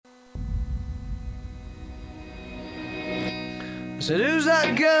said, who's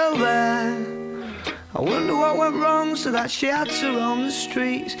that girl there? I wonder what went wrong so that she had to roam the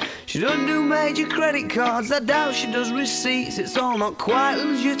streets. She doesn't do major credit cards, I doubt she does receipts. It's all not quite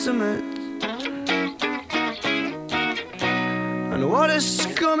legitimate. And what a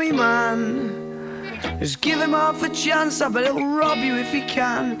scummy man. Just give him half a chance, I bet he'll rob you if he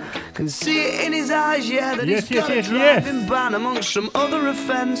can. Can see it in his eyes, yeah, that he's got a driving ban amongst some other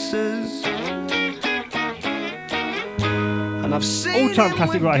offences. And I've seen all-time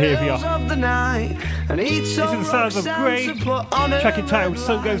classic right here for you. of the night, and this is the sounds of Grey, track entitled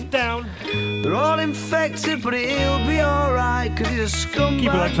Sun Goes Down. They're all infected, but he'll be alright, cause he's a scumbag.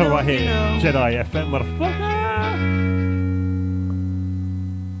 Keep it like so right here, Jedi FM, motherfucker.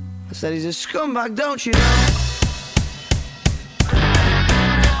 I said he's a scumbag, don't you know?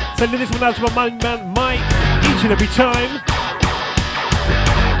 Sending this one out to my main man Mike, each and every time.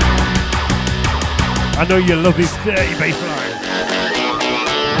 I know you love this dirty bass line.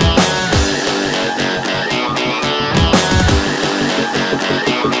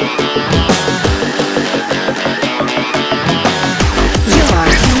 You are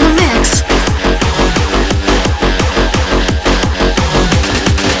in the mix.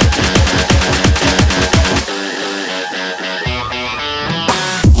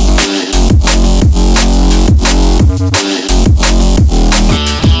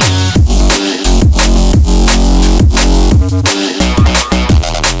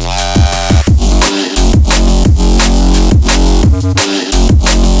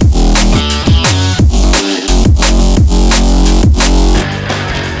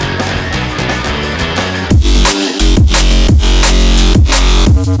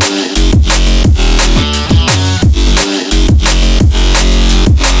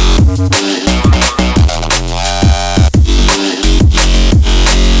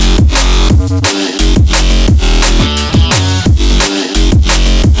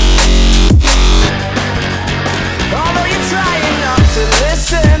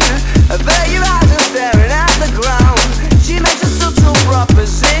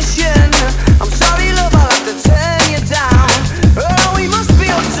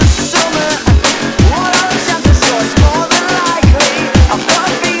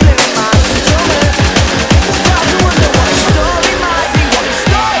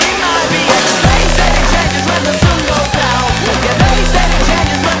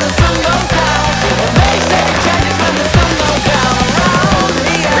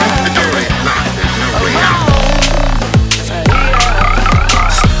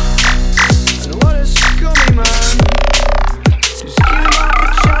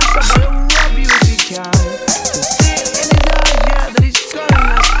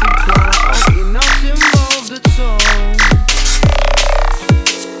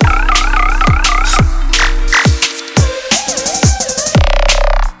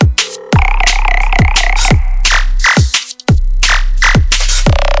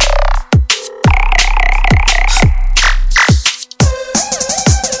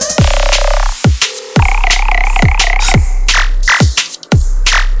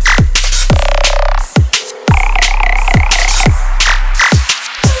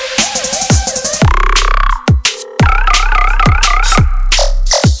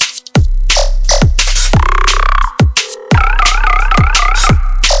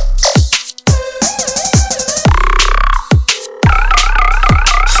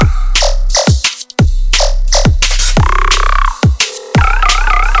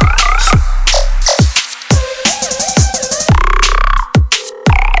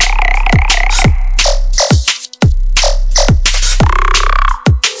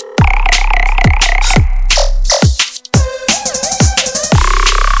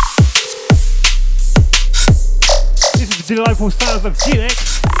 Delightful sounds of GX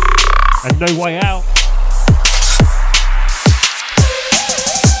and No Way Out.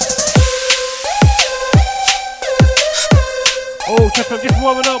 Oh, just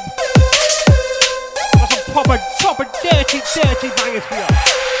warming up. Got some proper dirty bangers for you.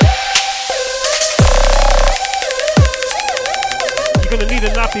 You're gonna need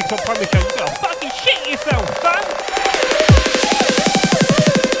a nappy, so I promise you, you're gonna fucking shit yourself, son.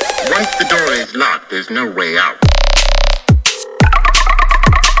 Once the door is locked, there's no way out.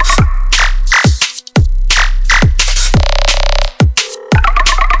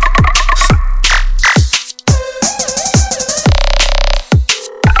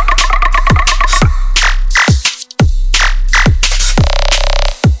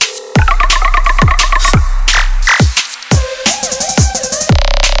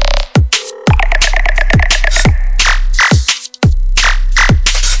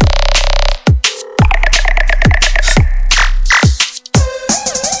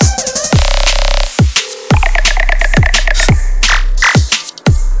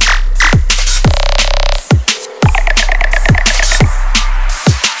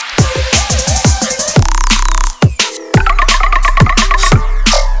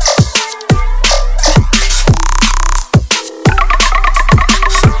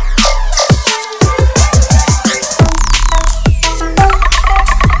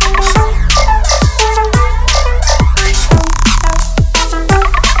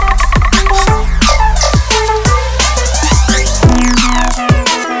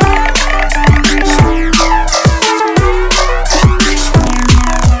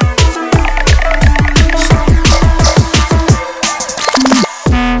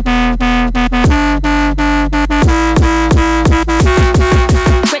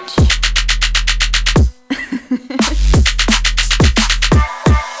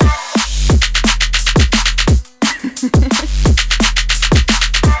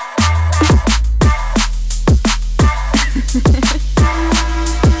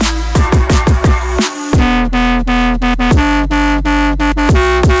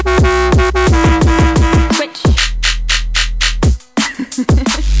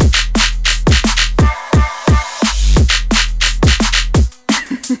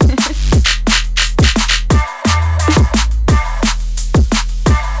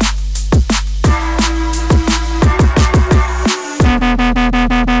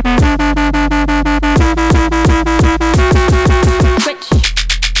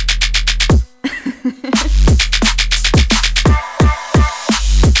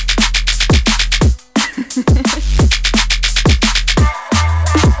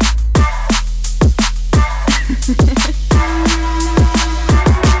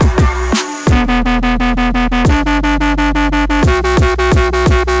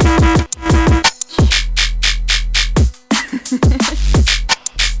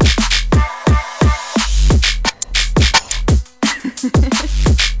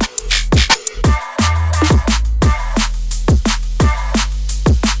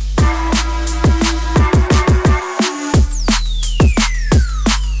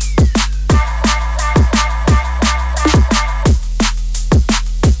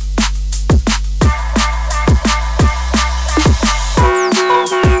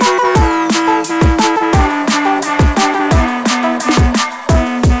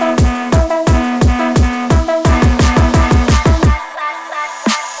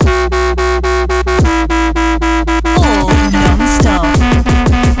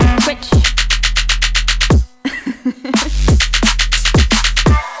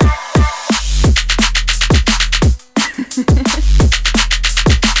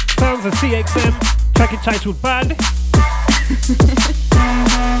 entitled Bad.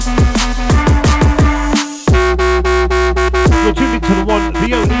 You're tuned into the one,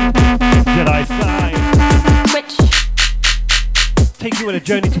 the only Jedi side. Switch. Take you on a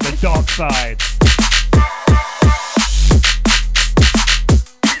journey to the dark side.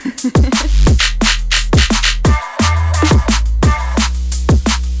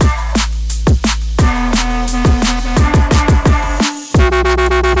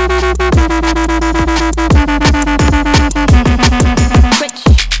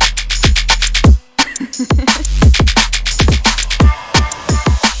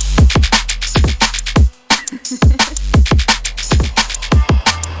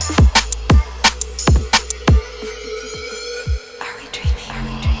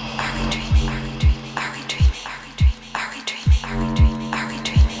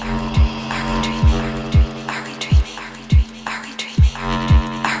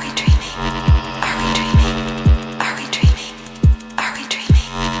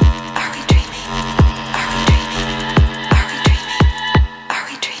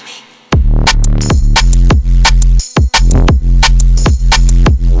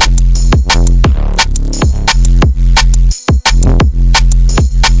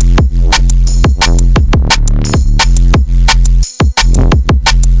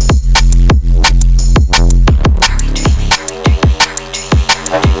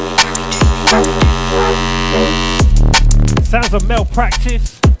 Sounds of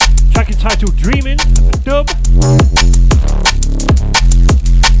Malpractice, track entitled Dreaming, dub.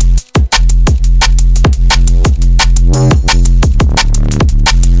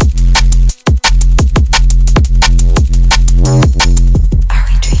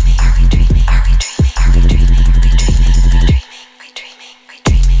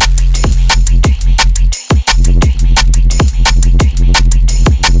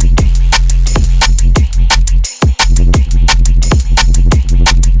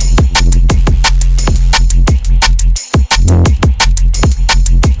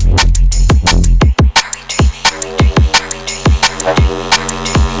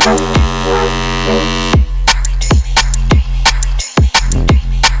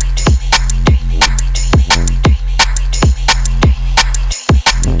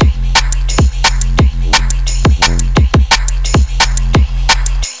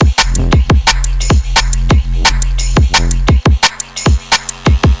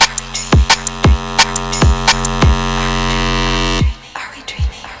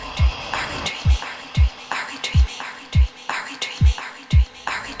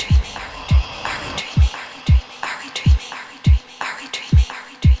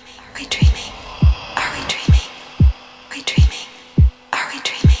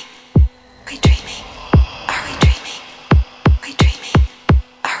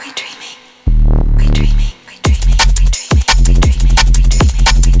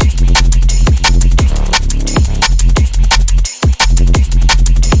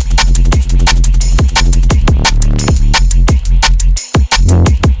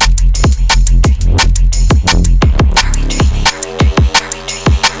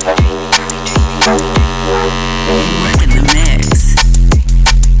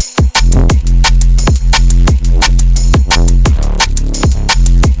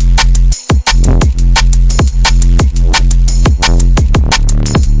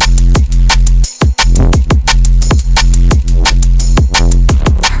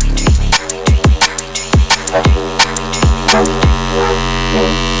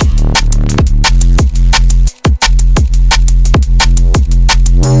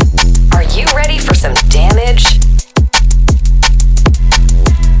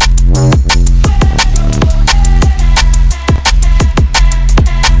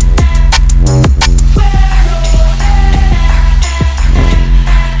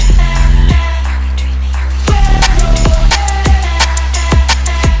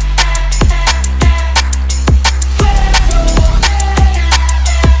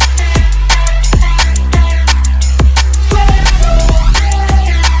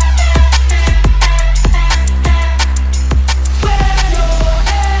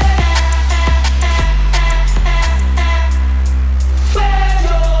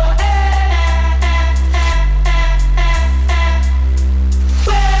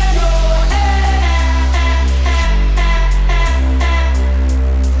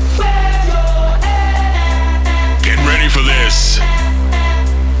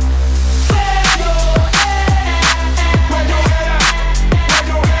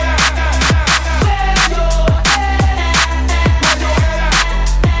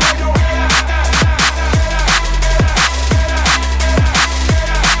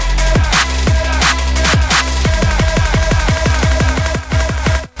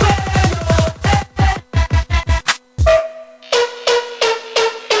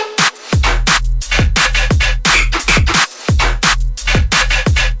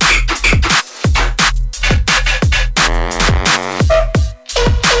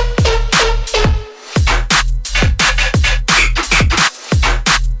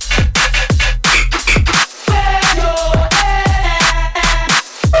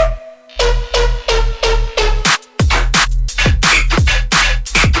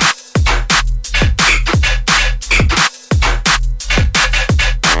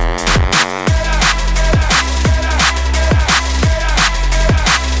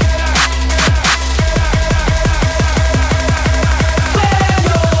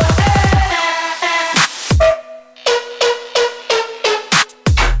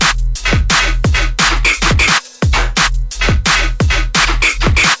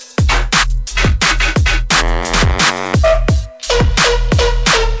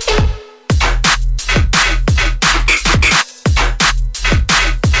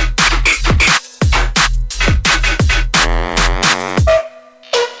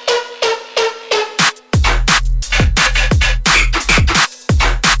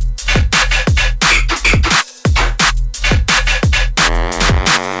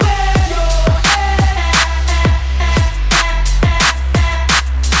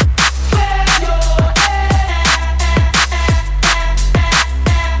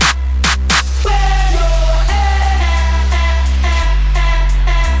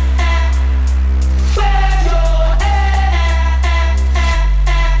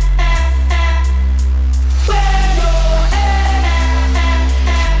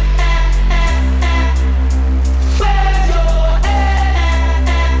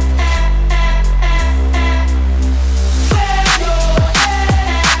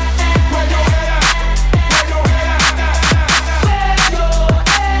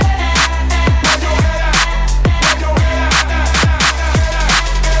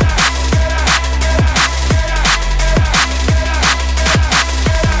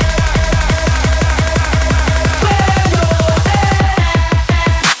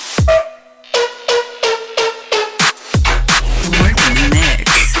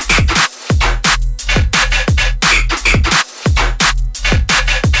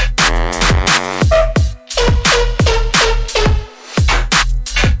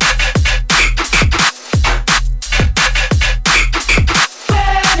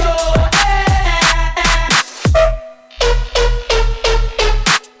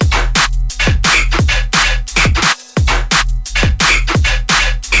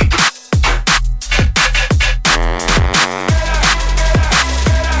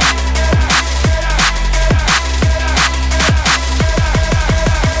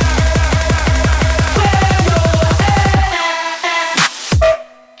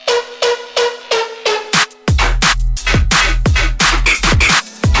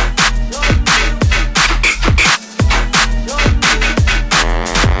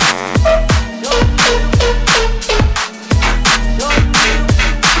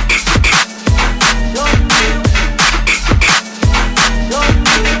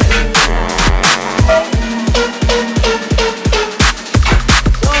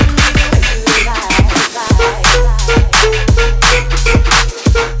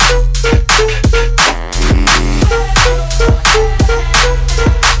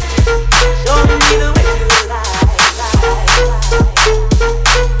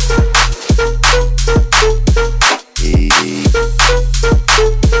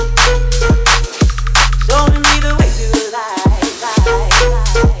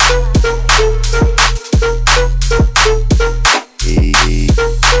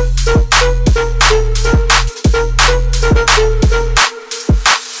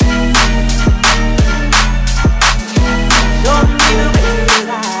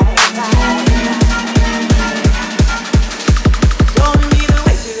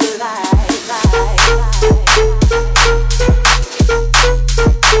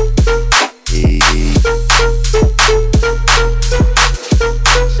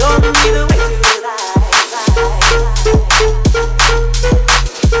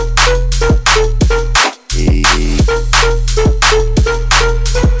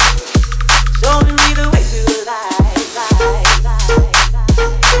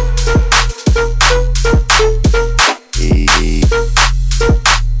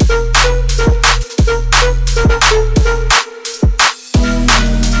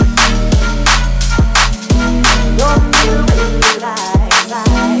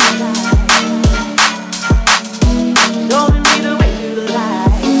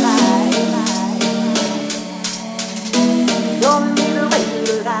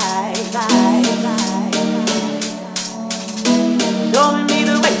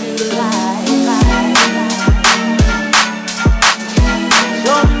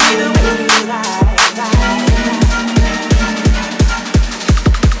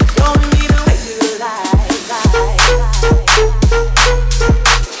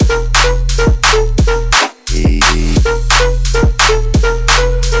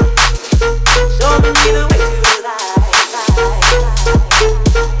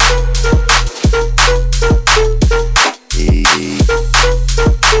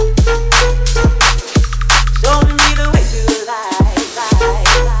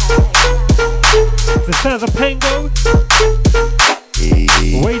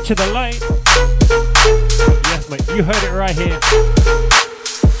 way to the light. Yes, mate, you heard it right here.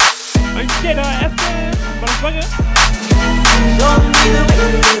 I'm Jedi FM, motherfucker.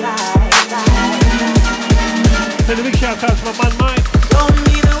 Send a big shout out to my man Mike.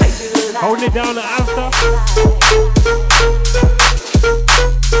 Holding it down at after.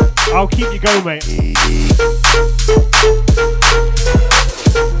 I'll keep you going, mate.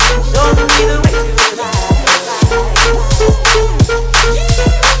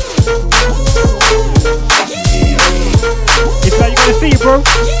 It's like you gotta see it, bro.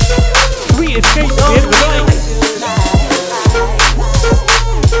 Sweet escape at the end of the night.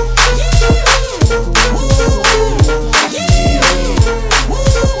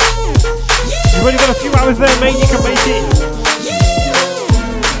 You've only got a few hours there, mate. You can make it.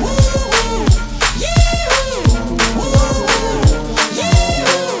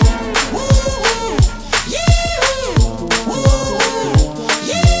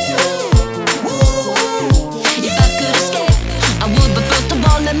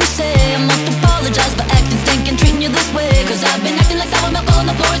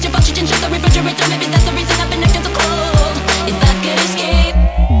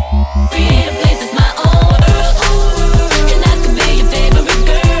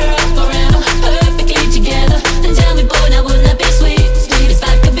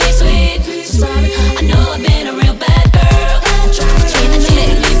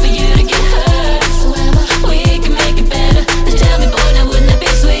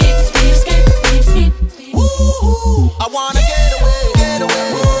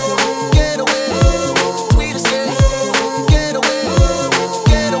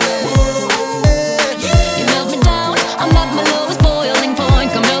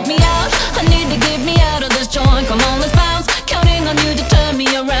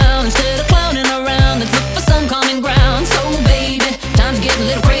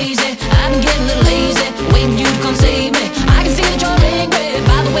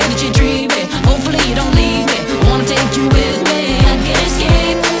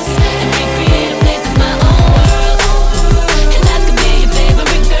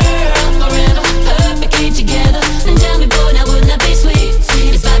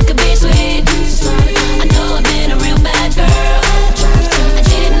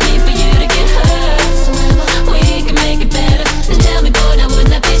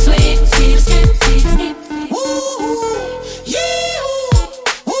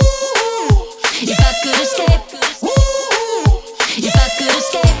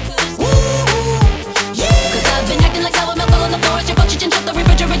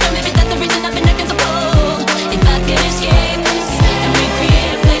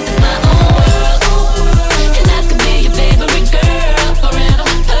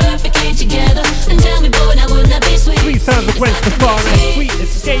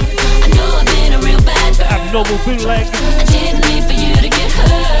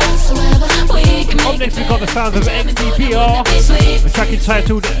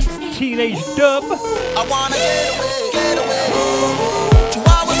 Titled Teenage Dub. I wanna get away. You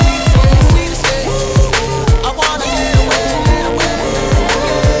always be the sweet escape. I wanna get away.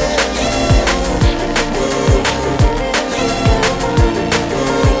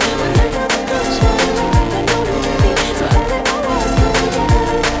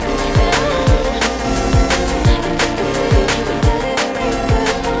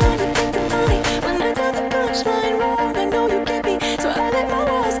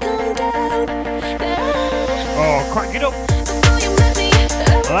 Crank it up.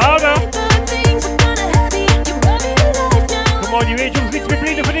 Louder. Come on, you angels need to be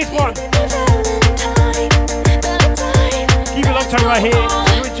bleeding for this one. Keep it locked on right here.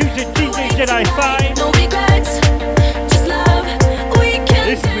 You're in Tuesday, DJ Jedi 5.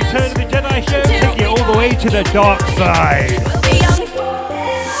 This is Return of the Jedi show. Take it all the way to the dark side.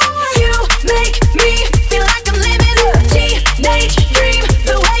 You make me feel like I'm living a teenage dream.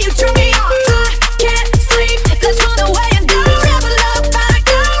 The way you turn me on. Let's run away and go, never look back,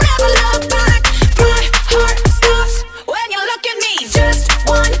 never look back. My heart stops when you look at me. Just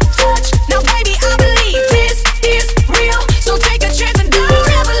one touch, now baby I believe this is real. So take a chance and go,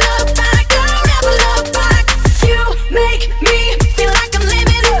 never look back, never look back. You make me feel like I'm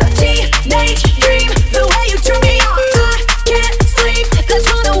living a teenage dream. The way you turn me on, I can't sleep.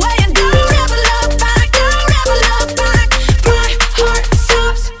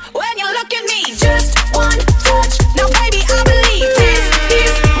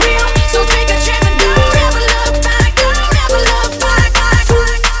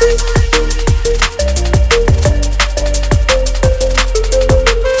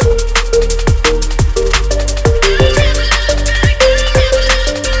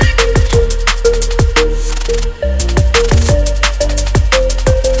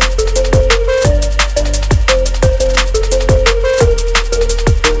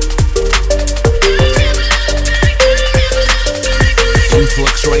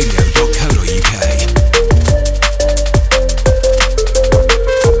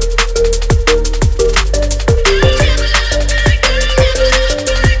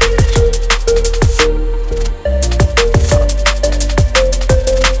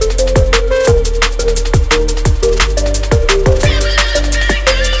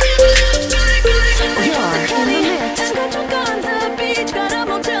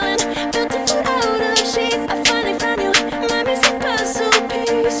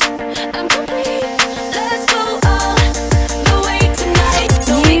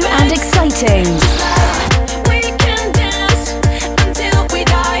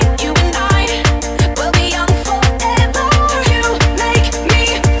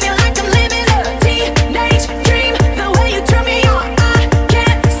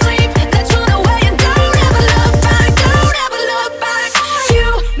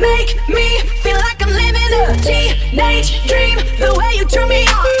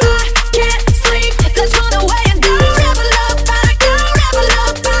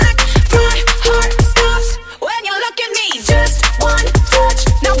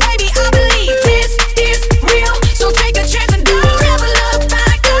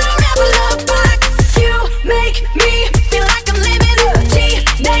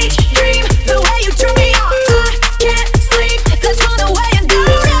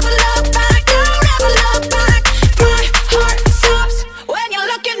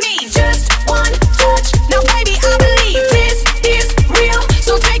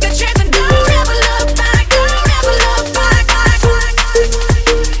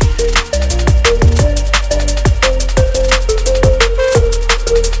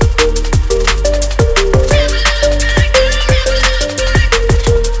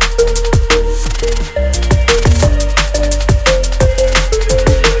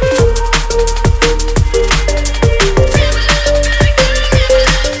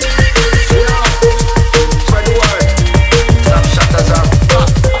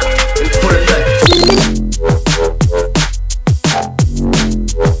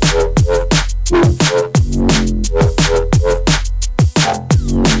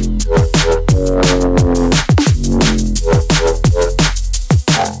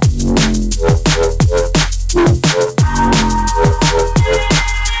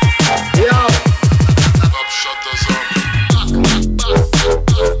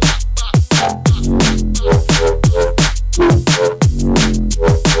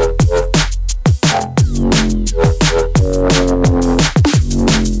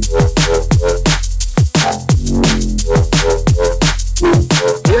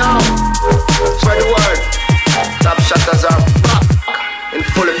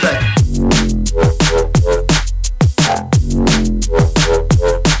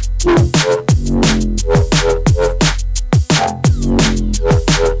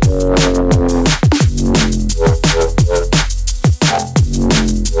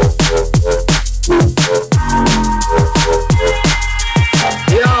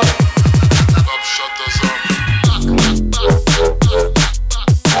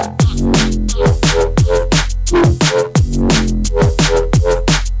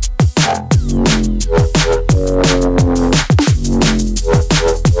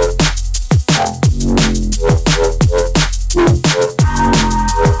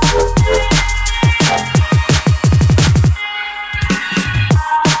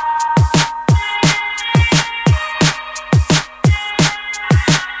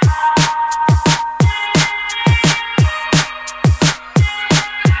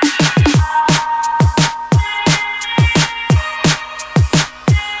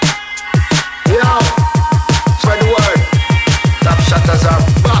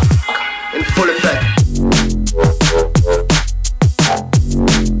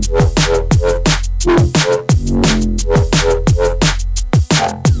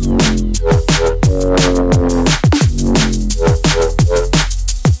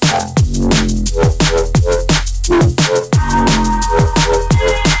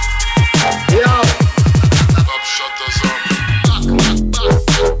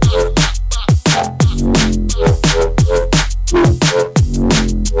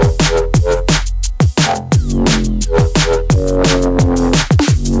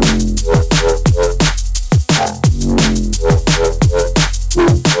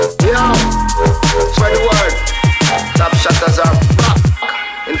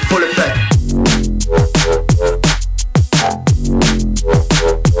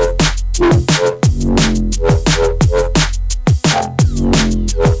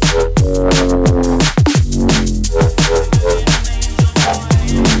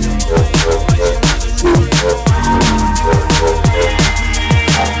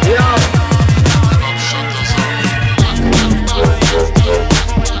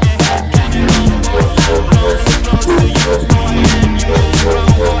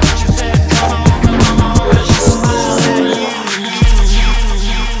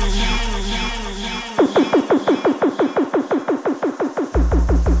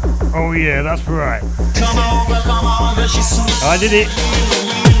 Oh yeah, that's right. I did it.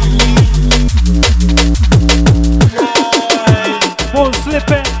 One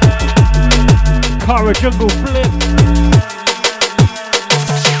slipping. Cara jungle flip.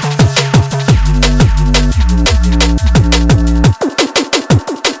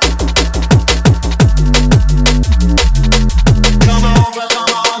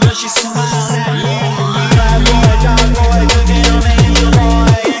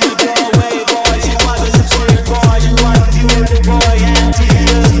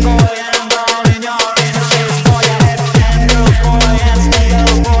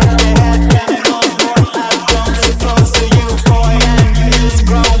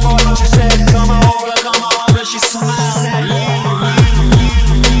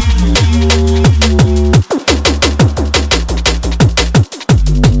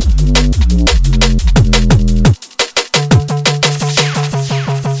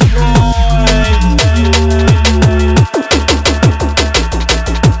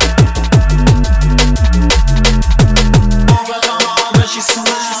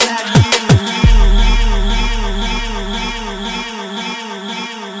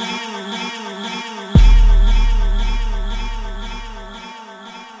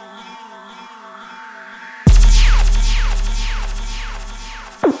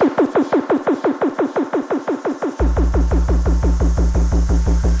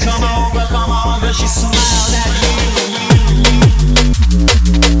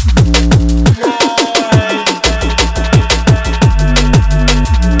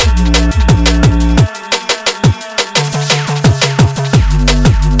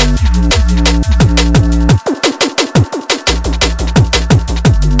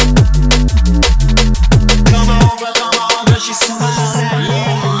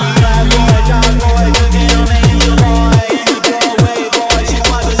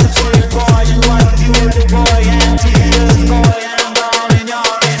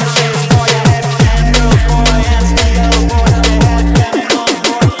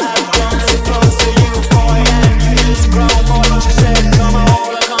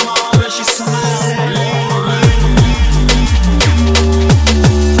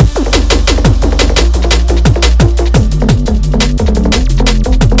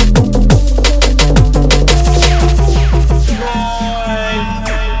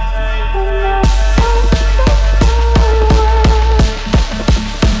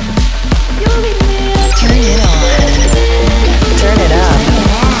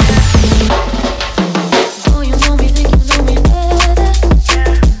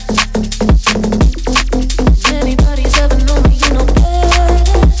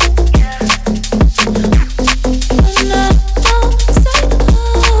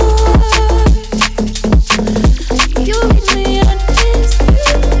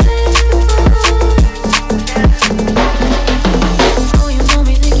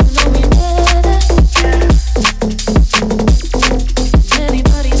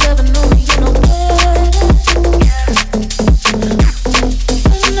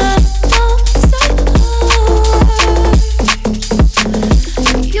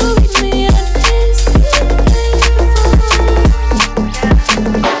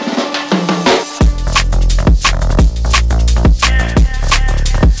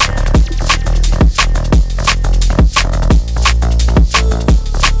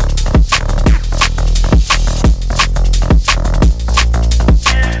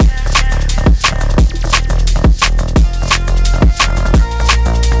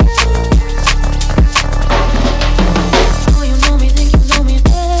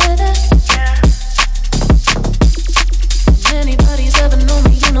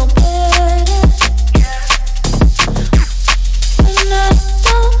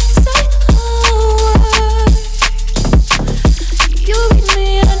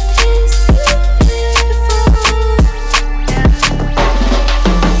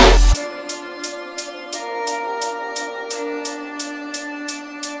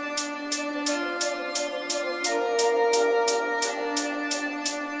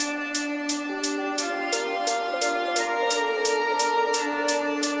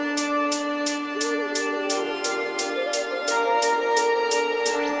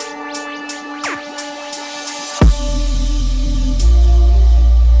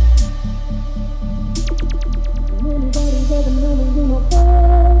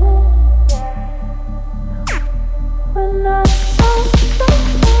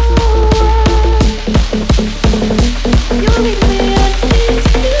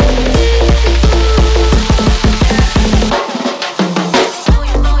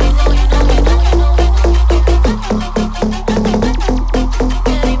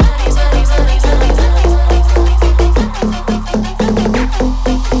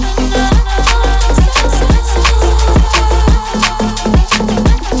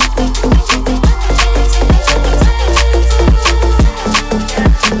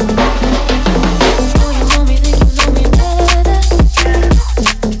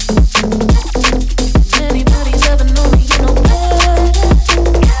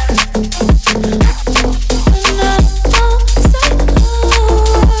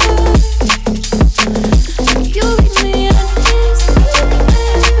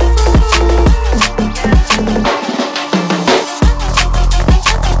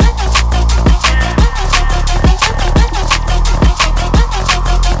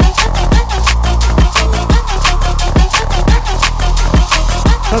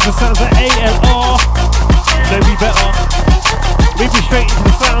 straight into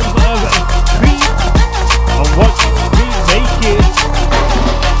the sounds of Creep and What We Make It.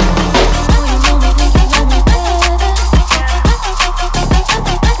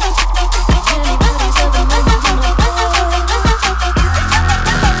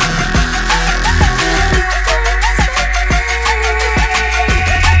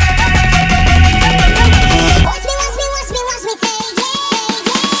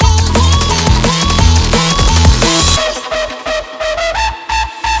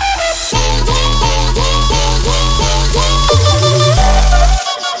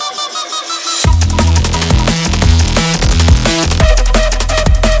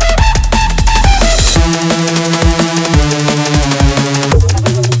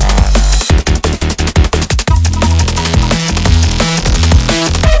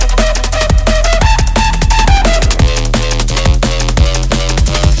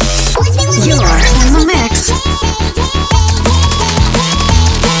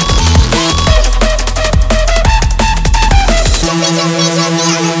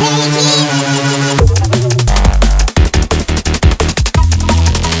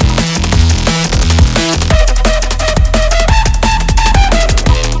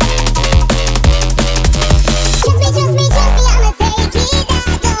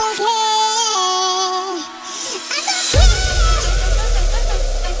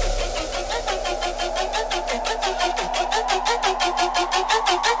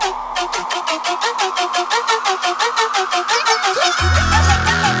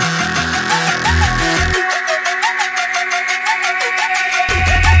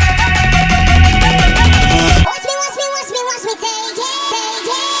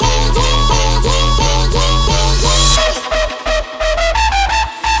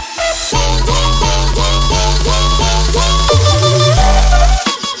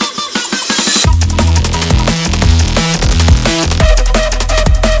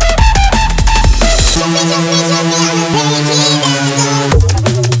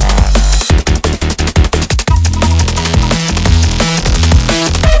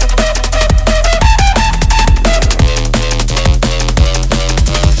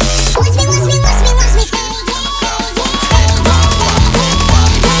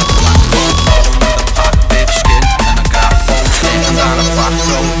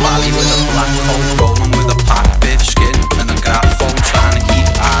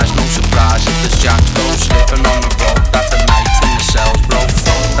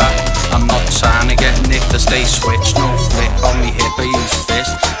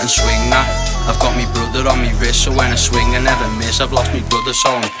 I've lost me brother, so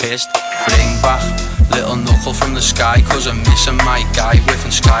I'm pissed. Bring back little knuckle from the sky, cause I'm missing my guy.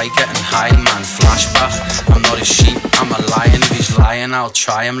 Whiffing sky, getting high, man, flashback. I'm not a sheep, I'm a lion. If he's lying, I'll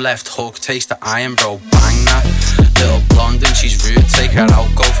try him. Left hook, taste the iron, bro, bang that. Little blonde and she's rude, take her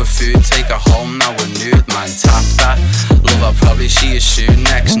out, go for food. Take her home, now we're nude, man, tap that. Love, I'll probably see you soon.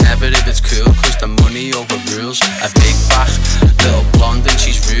 Next, never if it's cool, cause the money overrules. A big back, little blonde and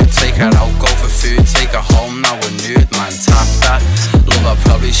she's rude. Take her out, go for food. Take her home, now we're nude, man, tap that. Love, I'll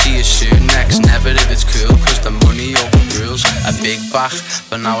probably see you soon. Next, never if it's cool, cause the money overrules. A big back,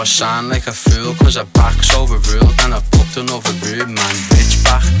 but now I sound like a fool, cause her back's overruled. And I've booked another rude, man, rich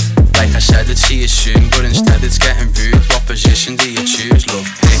back. Like I said, I'd see you soon, but instead it's getting rude. What position do you choose? Love,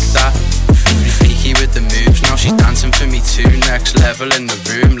 pick that. Freaky with the moves, now she's dancing for me too. Next level in the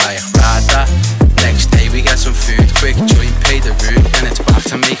room, like ride that. Next day we get some food, quick joint, pay the room, then it's back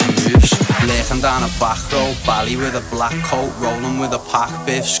to making moves. Laying down a back road, bally with a black coat, rolling with a pack,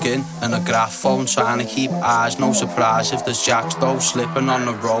 biff skin and a graph phone, trying to keep eyes, no surprise if there's jacks though. Slipping on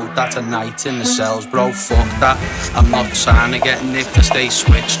the road, that's a night in the cells, bro, fuck that. I'm not trying to get nicked, I stay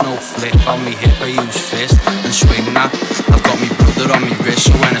switched, no flick on me hip, I use fist and swing that. I've got me brother on me wrist,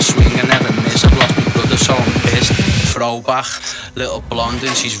 so when I swing I never miss. I've lost me brother, so I'm pissed. Throwback, little blonde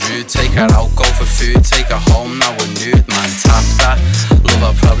and she's rude. Take her out, go for food, take her home, now we're nude, man, tap that. Love,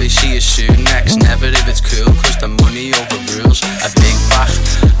 I'll probably see you soon. Next, never if it's cool, cause the money overrules. A big back,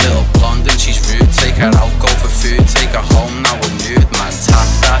 little blonde and she's rude. Take her out, go for food, take her home, now we're nude, man, tap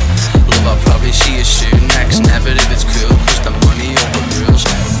that. Love, I'll probably see you soon. Next, never if it's cool, cause the money overrules.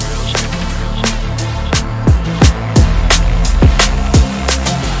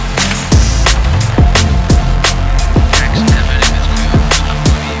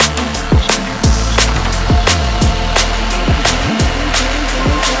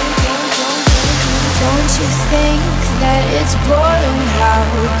 It's boring how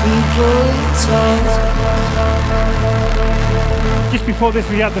people talk. Just before this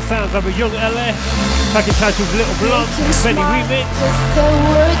we had the sounds of a young LS, track entitled Little Blonde, Benny remix.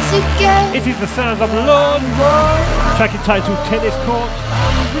 This is the sounds of Lord, track entitled Tennis Court,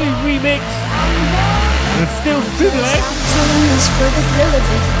 Blue remix. And still fiddling.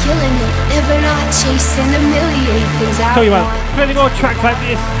 Tell you what, plenty more tracks like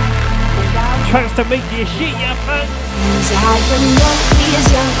this. Tracks that make you shit your pants.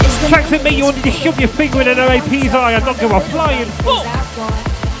 Tracks that make you want to shove your finger in an RAP's eye and not give a flying fuck.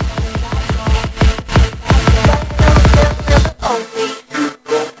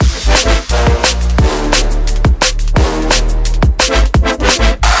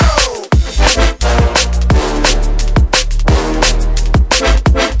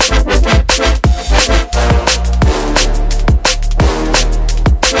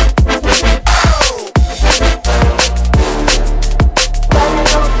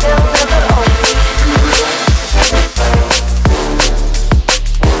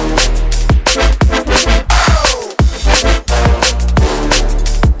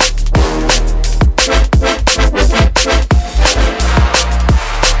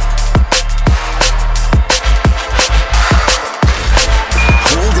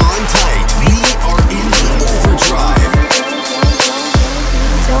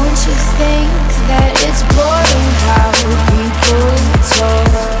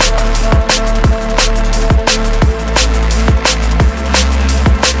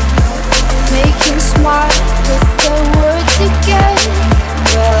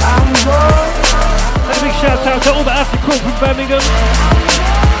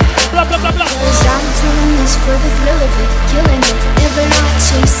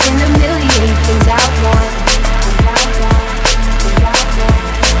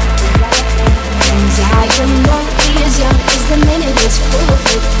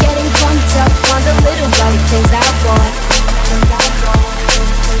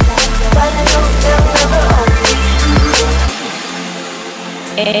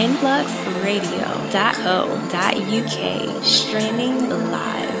 influxradio.co.uk, streaming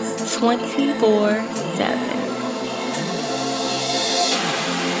live 24/7.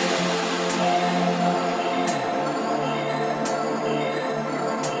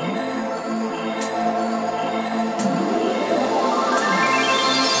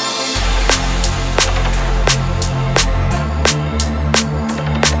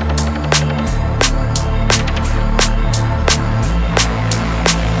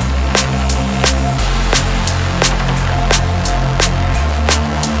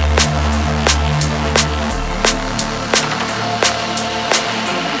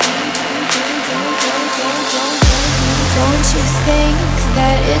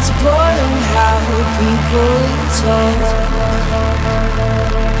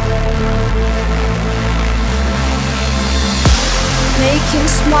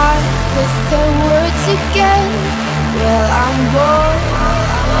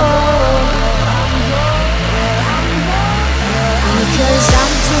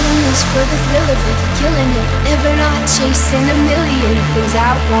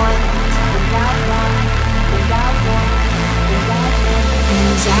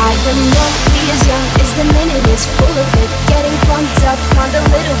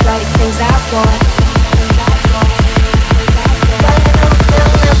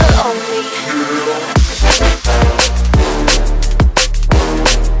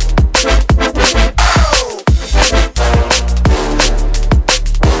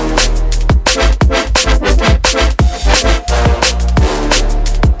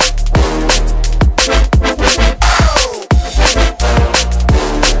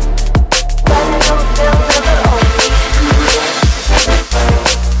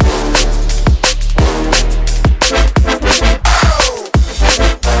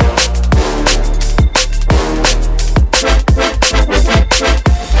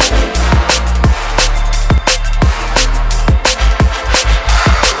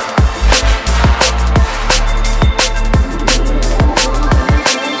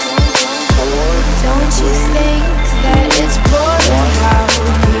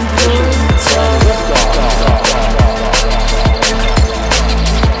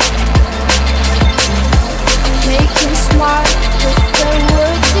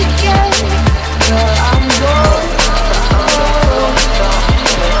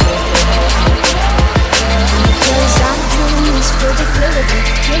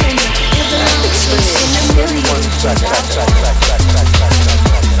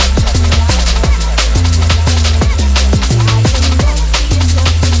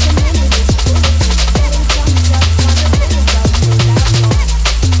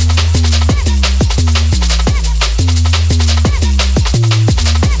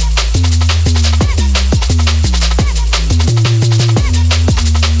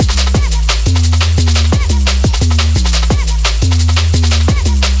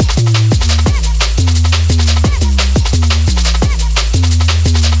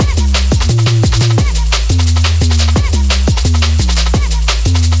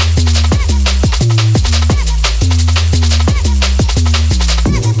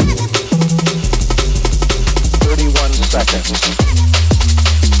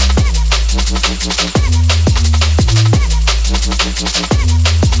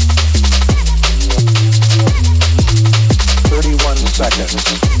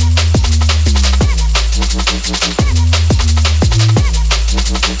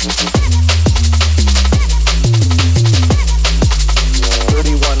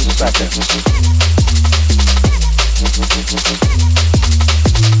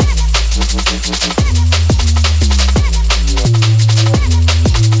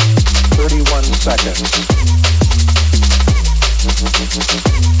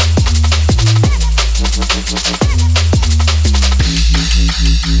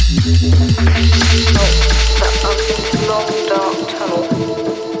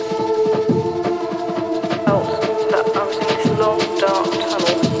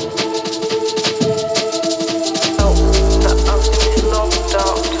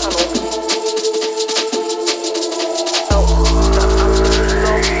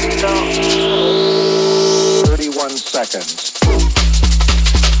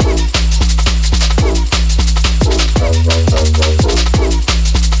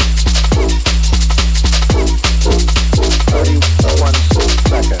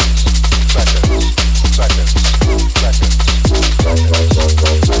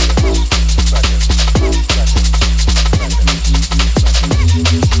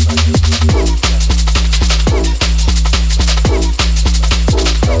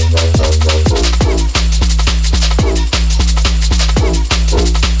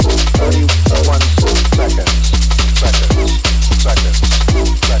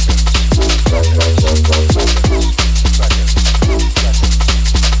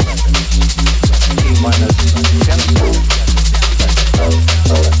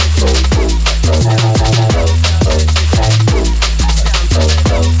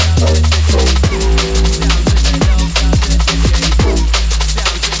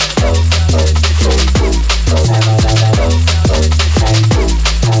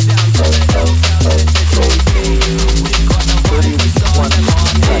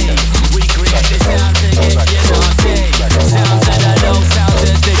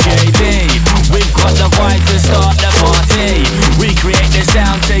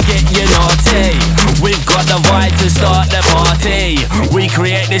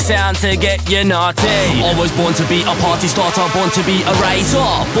 To get you naughty. Always born to be a party starter, born to be a writer,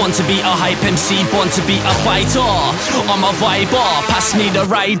 born to be a hype MC, born to be a fighter. I'm a viber, pass me the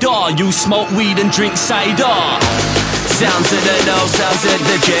rider. You smoke weed and drink cider. Sounds of the no, sounds of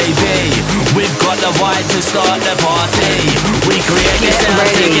the JB. We've got the vibe to start the party. We create the sound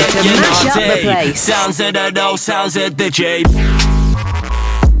to get you naughty. Sounds of the no, sounds of the JB.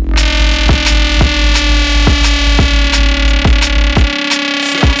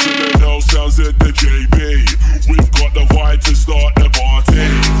 At the JB, we've got the vibe to start the party.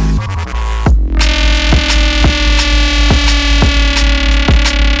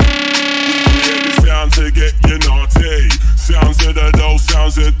 We create the sound to get you naughty. Sounds of the no,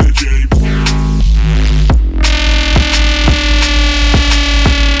 sounds at the JB.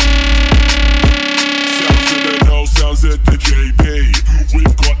 Sounds of the no, sounds at the JB.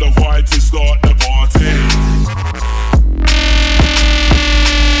 We've got the vibe to start the party.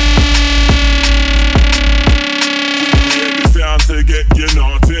 To get you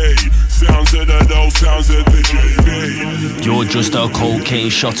naughty. Sounds of the no, sounds of the JB. You're just a cocaine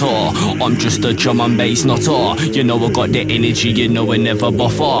shotter, I'm just a drum and bass nutter. You know I got the energy, you know I never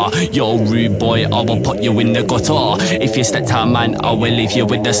buffer. Yo rude boy, I will put you in the gutter. If you step down man, I will leave you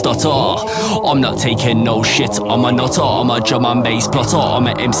with the stutter. I'm not taking no shit, I'm a nutter. I'm a drum and bass plotter, I'm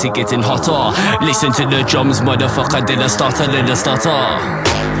an MC getting hotter. Listen to the drums, motherfucker, did a stutter, did a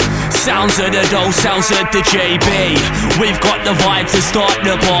stutter. Sounds of the dough, sounds of the JB. We've got the vibe to start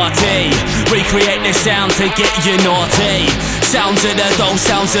the party. Recreate the sound to get you naughty. Sounds of the dough,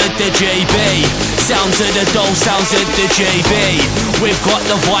 sounds of the JB. Sounds of the dough, sounds of the JB. We've got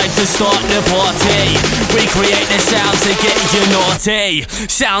the vibe to start the party. Recreate the sound to get you naughty.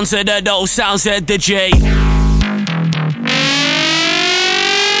 Sounds of the dough, sounds of the JB.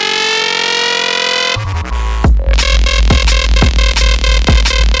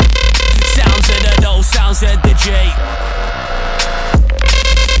 Sounds at the J.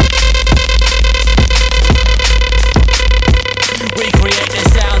 We create the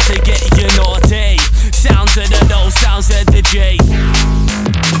sound to get you naughty. Sounds at the no, sounds at the J.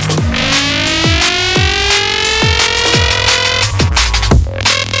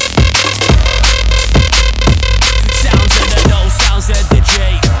 Sounds at the no, sounds at the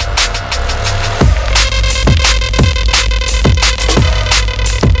J.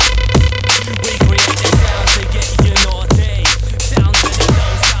 You know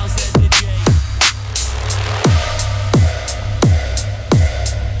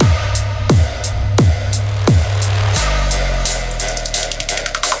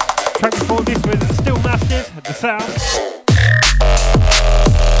before. This was still massive at the sound.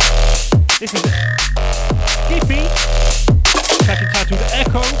 This is Skippy, track entitled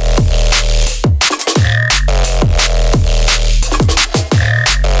Echo.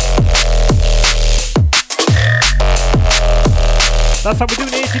 That's how we're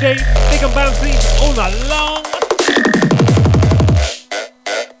doing it here today. Big and bouncing all night long.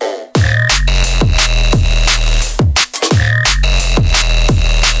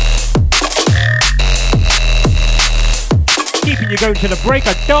 Keeping you going to the break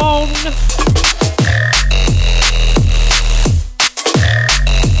of dawn.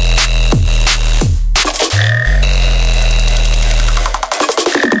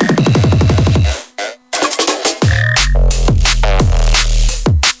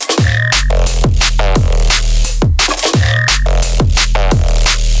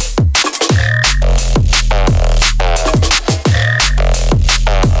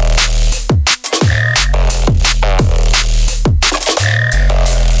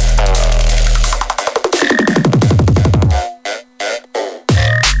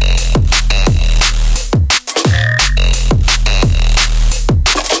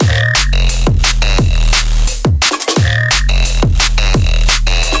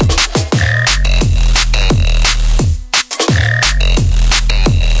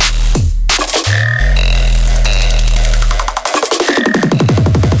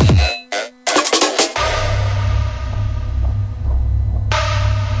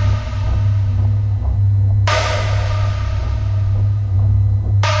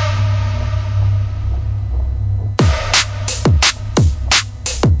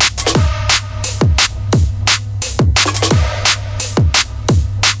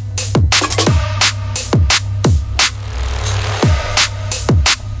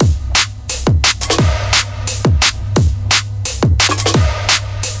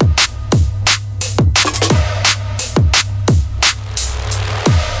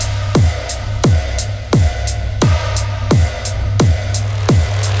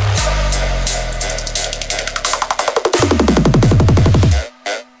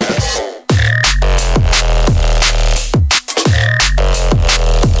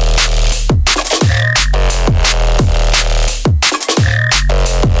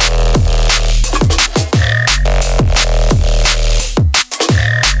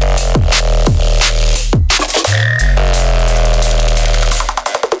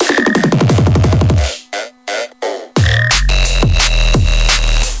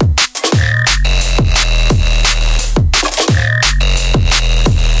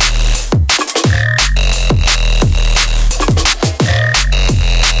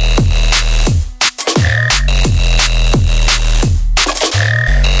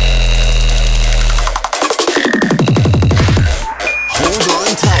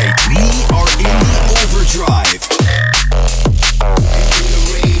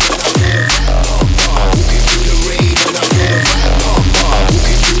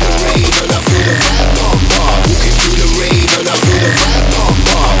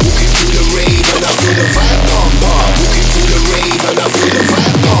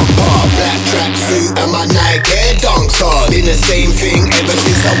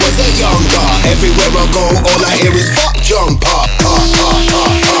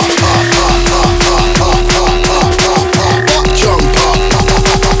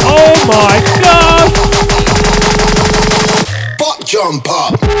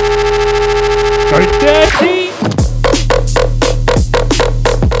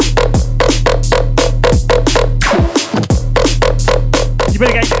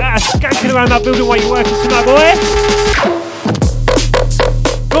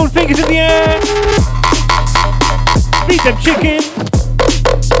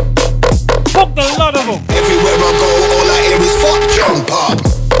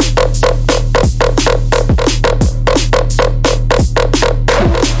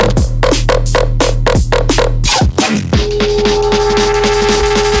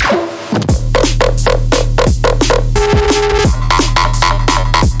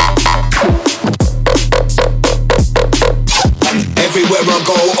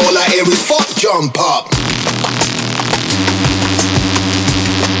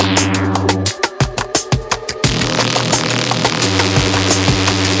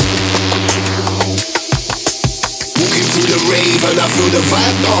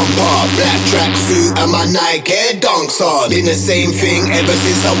 Been the same thing ever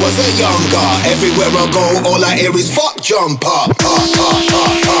since I was a younger. Everywhere I go, all I hear is fuck jump up. Fuck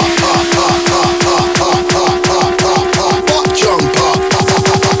jump up.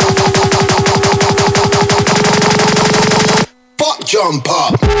 Fuck jump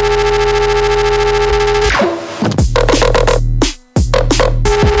jumper.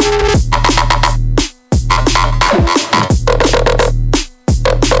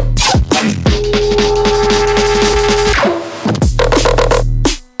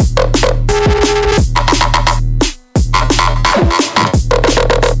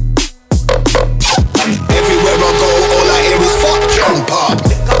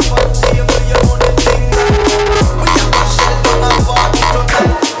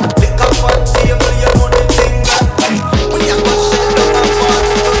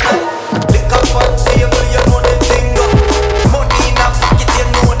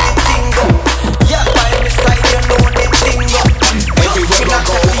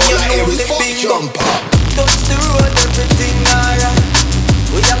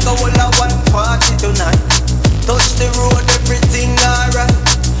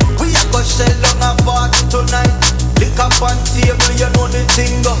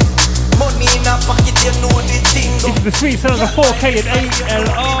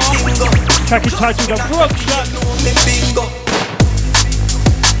 Track entitled The Brook Shot.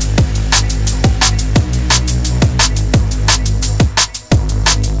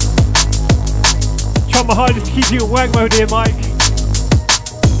 Try my hardest to keep you in work mode here, Mike.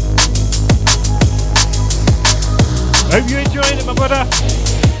 Hope you're enjoying it, my brother.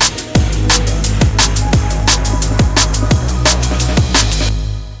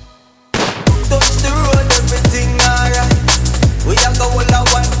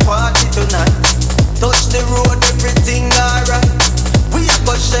 Touch the road, everything alright. We a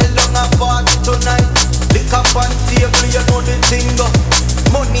go shell down a party tonight. Lick up on table, you know the thing go.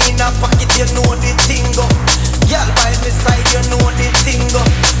 Money in a pocket, you know the thing go. Girl by my side, you know the thing go.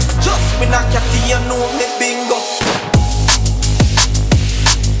 Just me knock your tea, you know me bingo.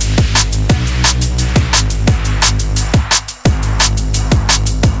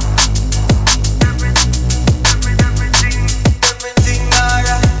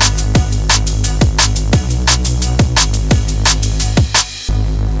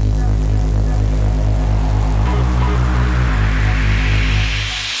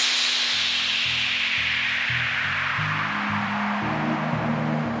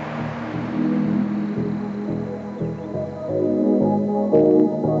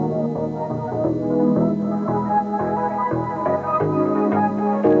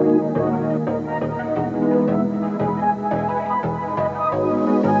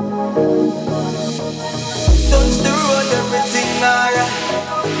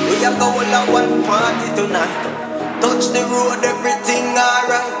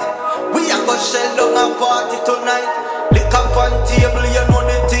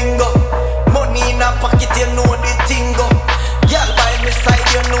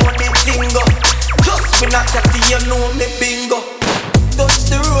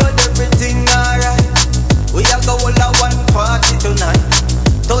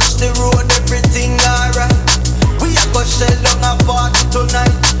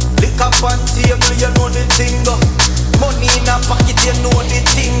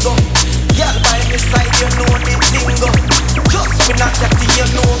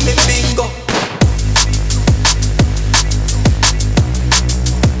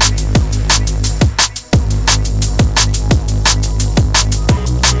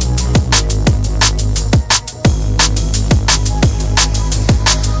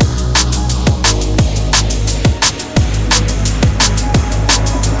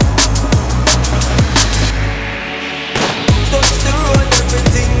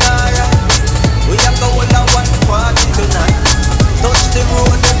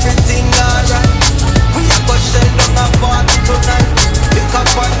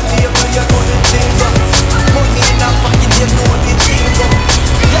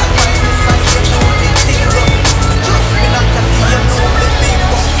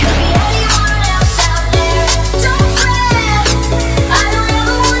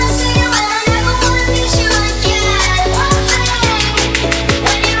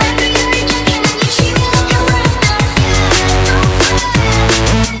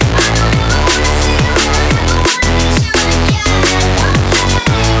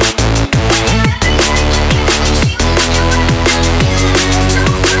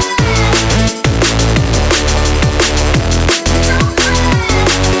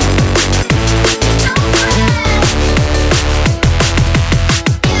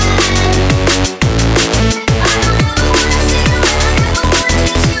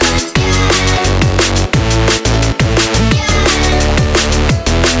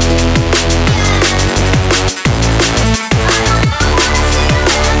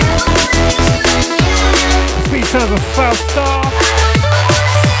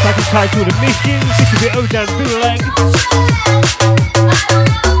 entitled The Mischief. This is the Odan bootleg.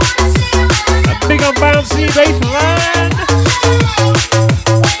 A big on bouncy bassline.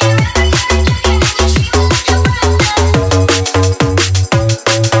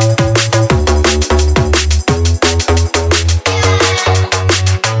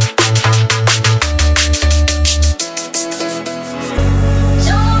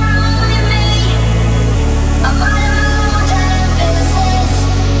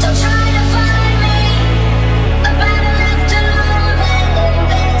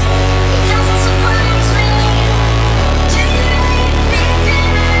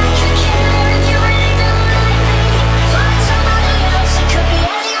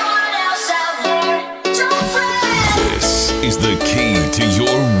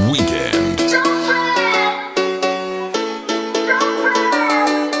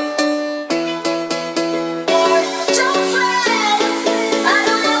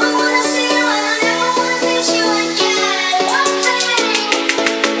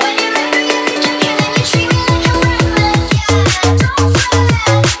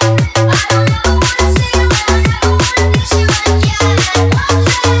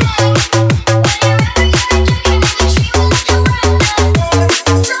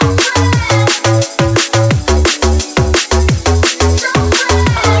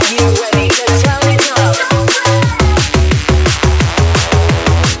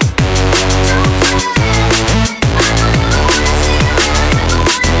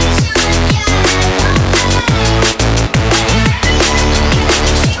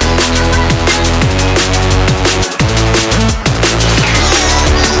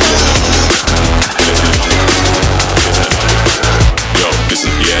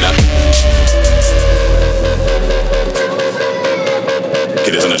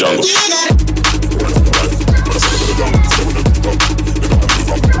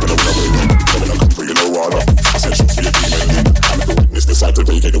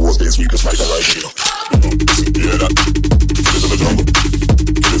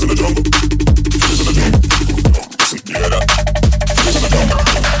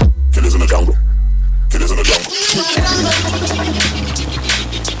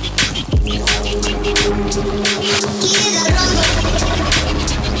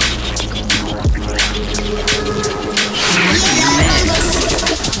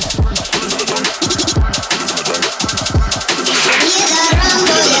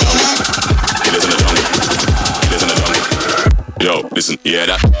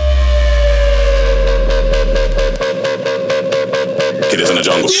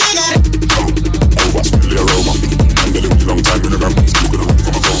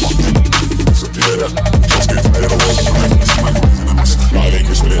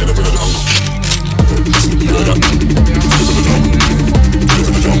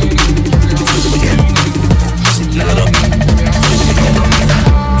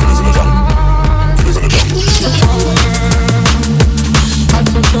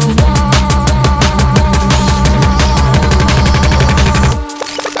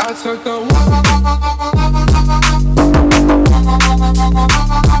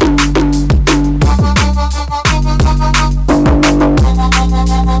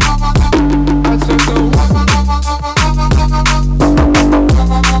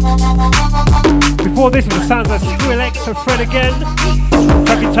 This is the sounds of Skrillex and Fred again.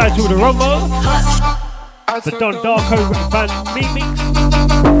 Track entitled The Rumble. The Don Darko Van Remix.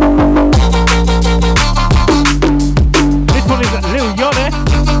 This one is Lil Yachty.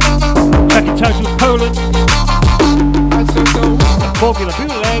 Track entitled Poland. The Formula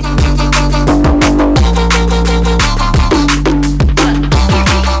Bootleg.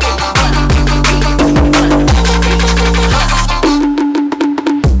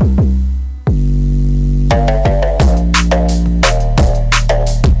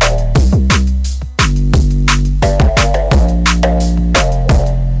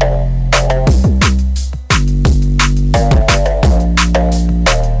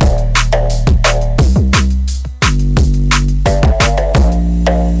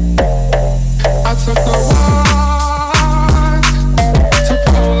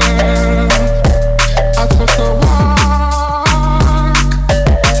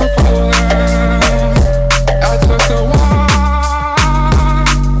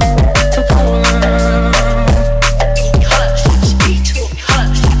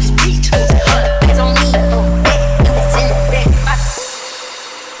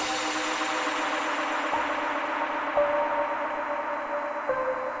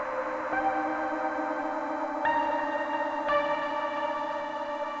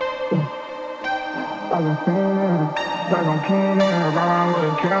 like I'm cleaning, around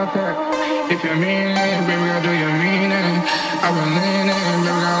with a Caltech. If you mean it, baby, girl, do you mean it? I've been leaning, baby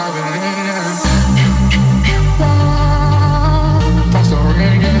girl, I've been leaning. Thoughts are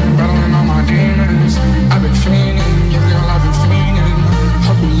ringing, battling all my demons. I've been fiending, baby girl, I've been fiending.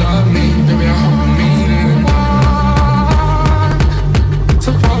 Hope you love me, baby, I hope you mean it.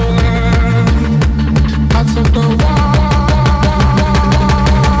 To Poland, I took the walk.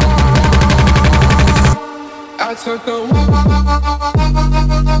 I took the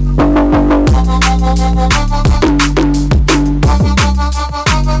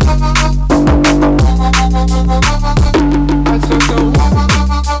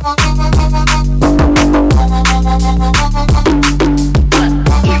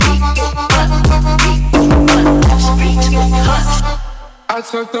I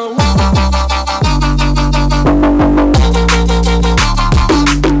took the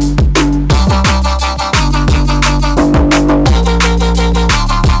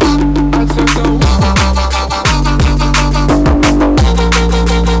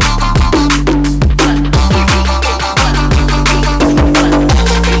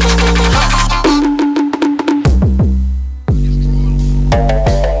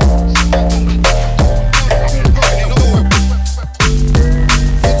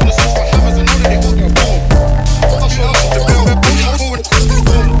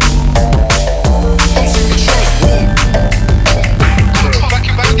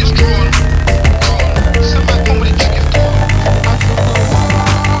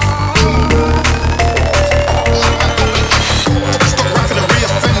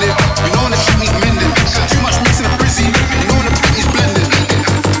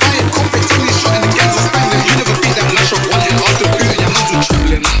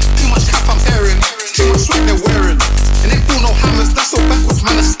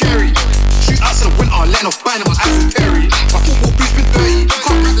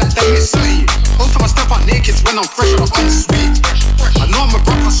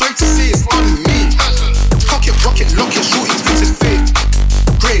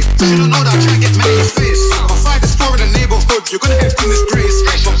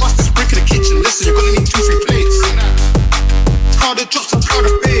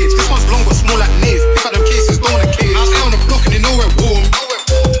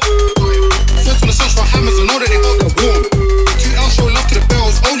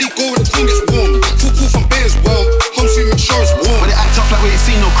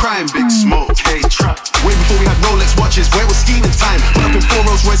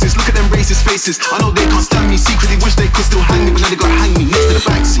I know they can't stand me, secretly wish they could still hang me, but now they gotta hang me next to the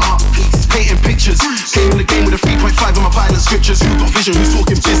backseat. Painting pictures, came in the game with a 3.5 on my violent scriptures. Who got vision, who's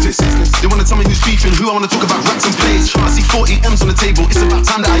talking business? They wanna tell me who's beefing, who I wanna talk about racks and plays. I see 40 M's on the table, it's about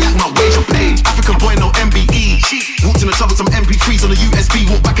time that I act my wage or pay. African boy, no MBE. Walked in the club with some MP3s on the USB,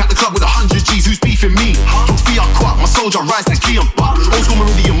 walked back out the club with 100 G's, who's beefing me? From Fiat Quat, my soldier rise like Cleon Buck. Old school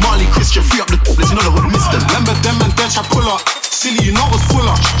Meridian, Marley, Christian, free up the let's you know the hood mister. Remember them and then I pull up, silly, you know what's full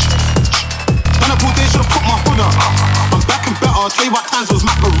up. Done a pull, they should've put my hood up. I'm back and better, tell you what times was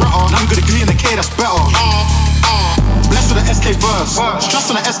Macaretta. Now I'm gonna clean the K, that's better. Blessed with the SK verse,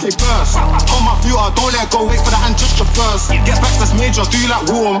 stress on the SK verse. Hold my viewer, don't let go, wait for the hand gesture first. Get back, that's major, do you like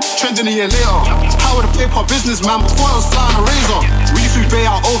warm? Trending a year later. Power the paper businessman before I was flying a razor. Really through bay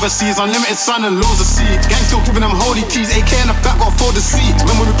out overseas, unlimited sun and loads of sea. Gang still giving them holy keys, AK in the back, got fold the seat.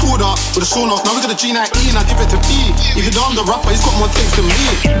 Remember when we pulled up with the show off, now we got the G9E and I give it to P. Even though I'm the rapper, he's got more takes than me.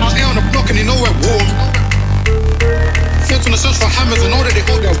 I was there on the block and you know we're warm. Fence on the search for hammers and know that they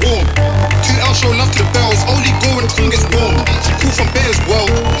hold their warm. 2L show love to the bells, only go when the queen gets warm. Cool from Bay as well,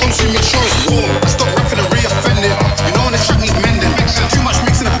 home so you make sure it's warm. I stop rapping and re-offended, you know when the track needs mending. Too much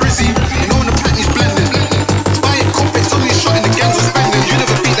mixing the brizzy, you know when the pack needs blending. Buy it complex, only a shot in the gangs are spending. You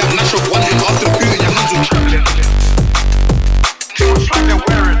never beat that natural one hit after the boot and your hands will travelling. Too much like they're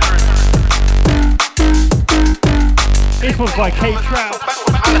wearing. This one's by Kate Trout,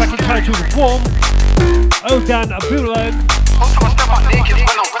 back entitled Warm. Odan Abulag.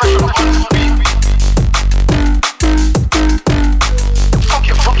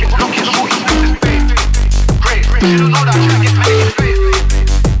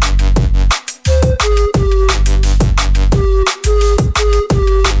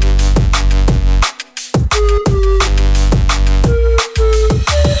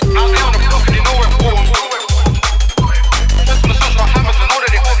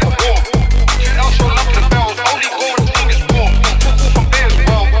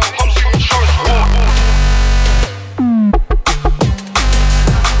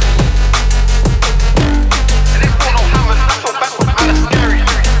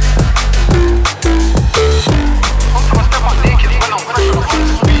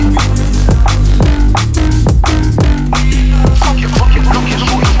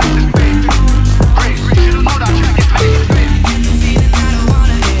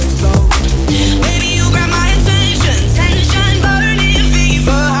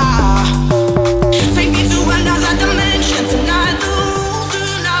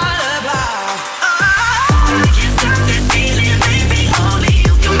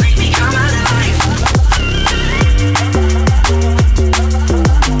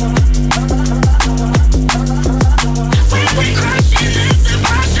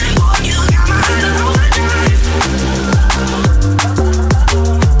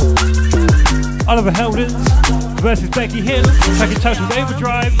 versus Becky Hill, track entitled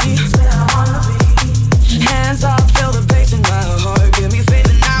Overdrive. Hands up, feel the bass in my heart. Give me faith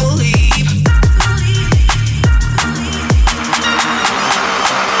and I will leave.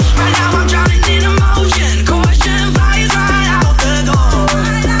 Right now I'm drowning in emotion. Caution flies right out the door.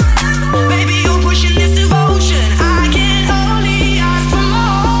 Baby, you're pushing this devotion. I can only ask for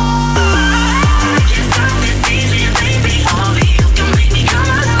more. I can't stop this feeling, baby. Only you can make me come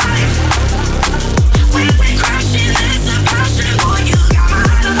alive. We're crashing, it's a passion. Boy, you got my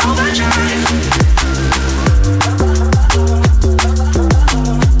heart on overdrive.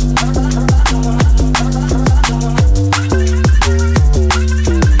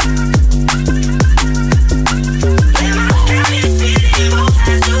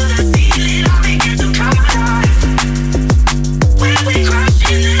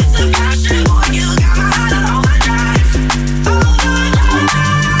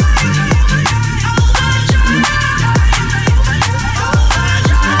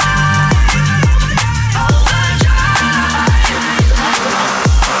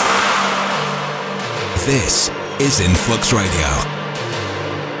 This is Influx Radio.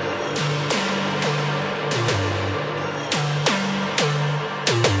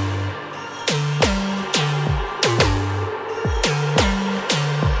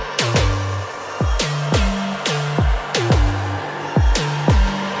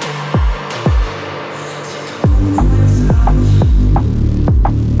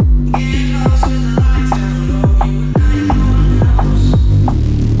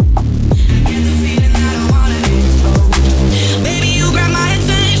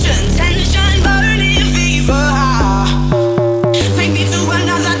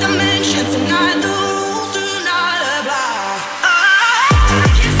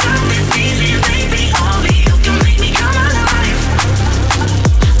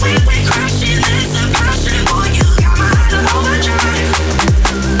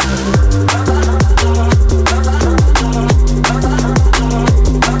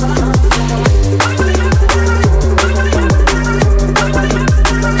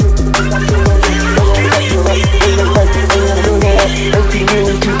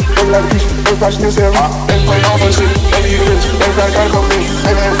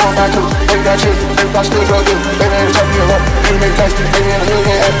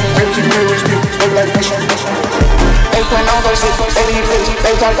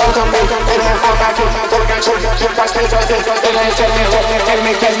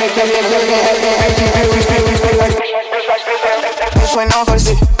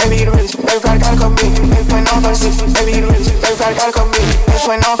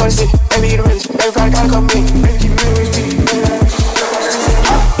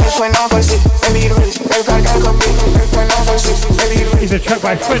 It's a track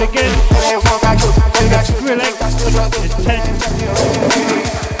by Fred again. Skrillex. It's 10.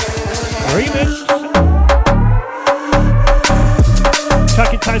 Remix.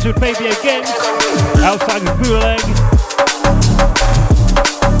 Track entitled Baby Again. Outside with Bootleg.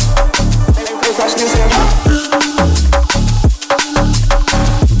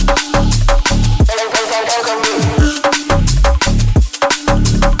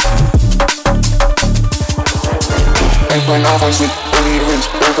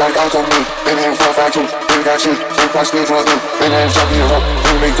 Like alchemy, and then for factory, we got you, we got still drugging, and then jumping you up,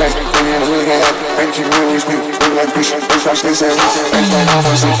 we make that, we in the hood get up, and keep really speak, we like push, we got still saying, and then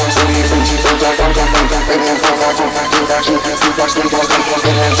obviously, we need to keep like alchemy, and then for factory, we got you, we got still drugging,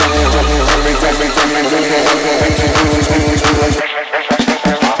 and then jumping you up, we make that, we in the hood get up, and keep really speak, we like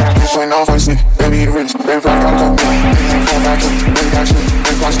when obviously, we need to rinse, we like alchemy, and then for factory, we got you,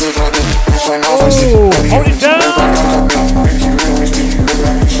 we got still drugging, when obviously, we need to rinse, we like alchemy, and keep really speak.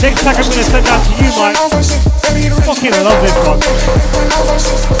 Next track I'm going to send out to you, Mike. Fucking love this one.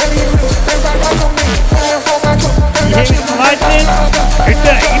 You hear me some lightning? You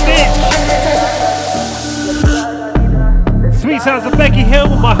dirty bitch. Sweet sounds of Becky Hill,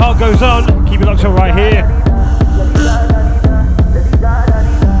 My Heart Goes On. Keep it locked on right here.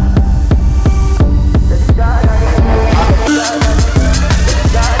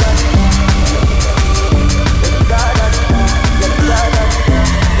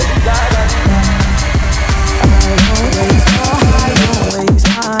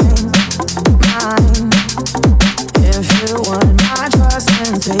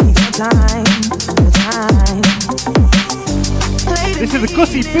 This is a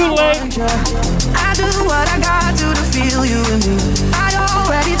Gussie bootleg. I do what I got to feel you and me. I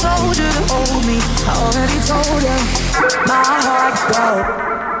already told you to hold me. I already told you. My heart goes.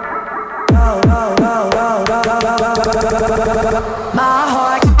 My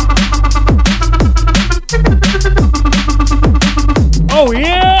heart.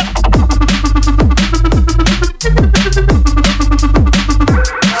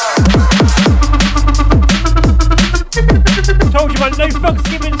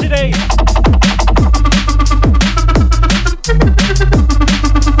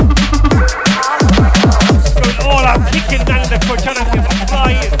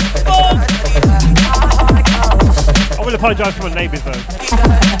 apologise to my neighbours though.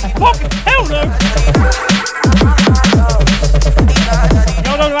 Fuck, hell no!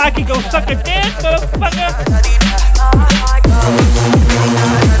 Y'all don't know I can go suck a dick, motherfucker!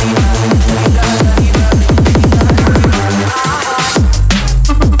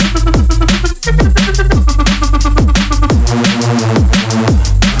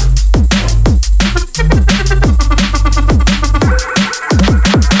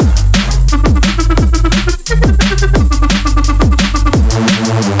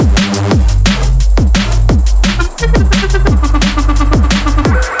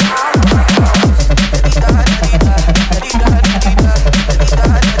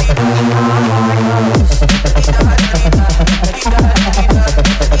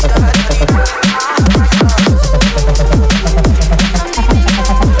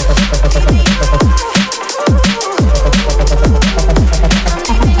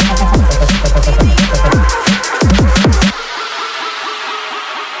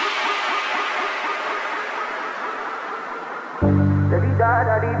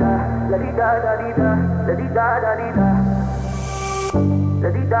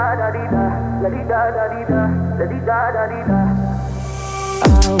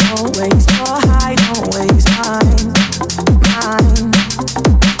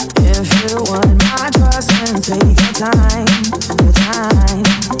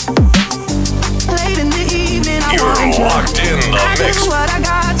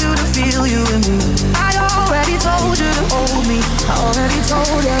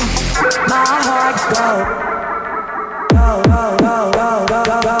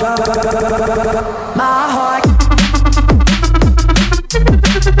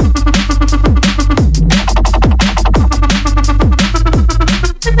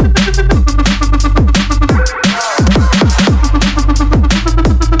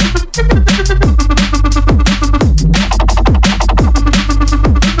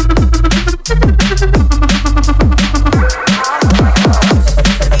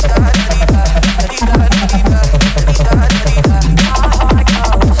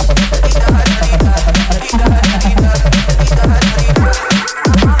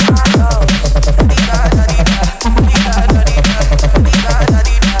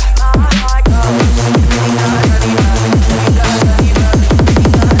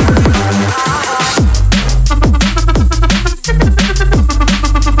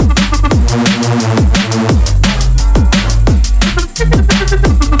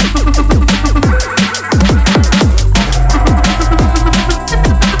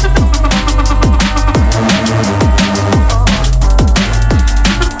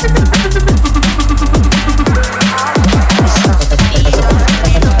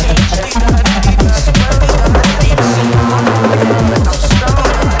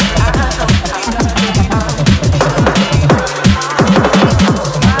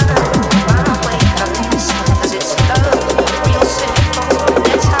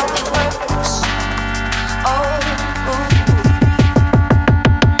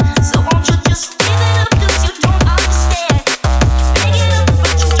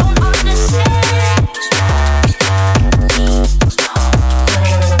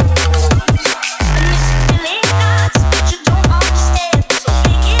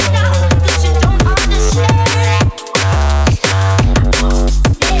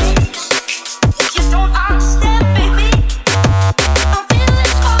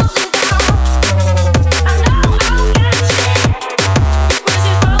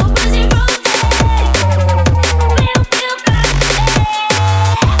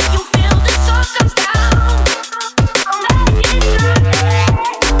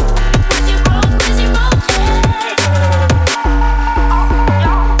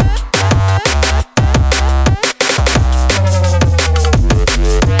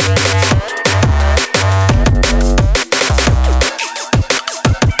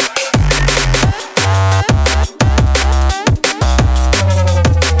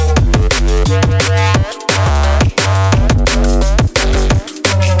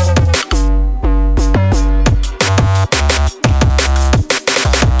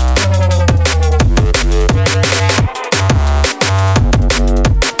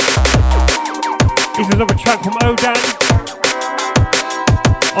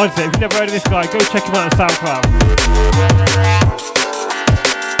 Honestly, if you've never heard of this guy, go check him out on SoundCloud.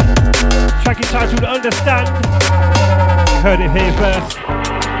 Track entitled Understand. You heard it here first.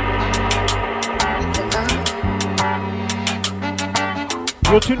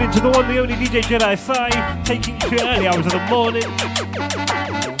 You're tuned into the one, the only DJ Jedi Sai, taking you to the early hours of the morning.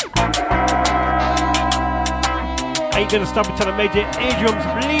 Ain't gonna stop until I made your eardrums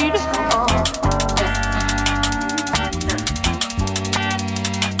bleed.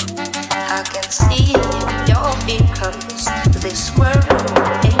 see your fear comes. This world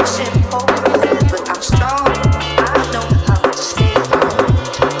ain't simple, but I'm strong. I know how to stay calm.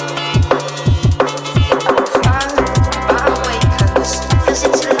 I'll find my way, cause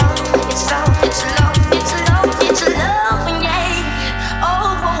it's love, it's love, it's love, it's love, it's love, yeah. Oh,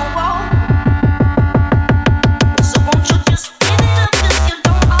 oh, oh. So won't you just give it up, cause you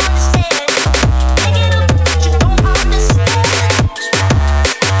don't understand. Pick it up, but you don't understand.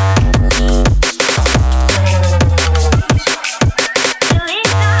 Really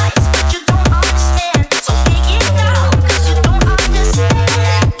nice, but you don't understand. So pick it up, cause you don't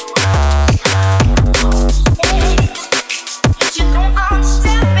understand. Cause you don't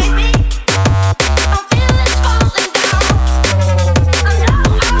understand, baby. I'm feeling falling down. I know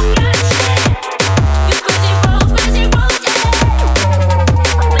I can't stand. You crazy road, yeah.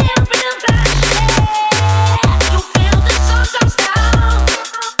 I'm real bad, yeah. You feel the sun comes down.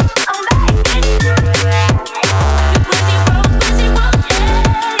 I'm making it. You crazy road,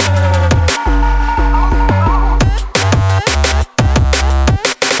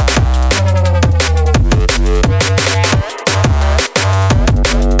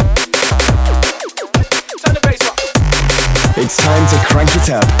 Turn the bass up. It's time to crank it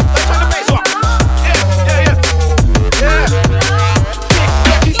up. Turn the bass up. Yeah. Big,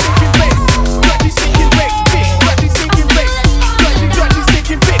 dirty, stinking bass. Dirty, stinking bass. Big, dirty, stinking bass. Dirty,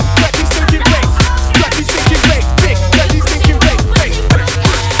 stinking bass. Dirty, stinking bass. Dirty, stinking bass. Big, dirty, stinking bass.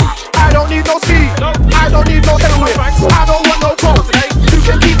 I don't need no speed. I don't need no heroin. I don't want no coke. You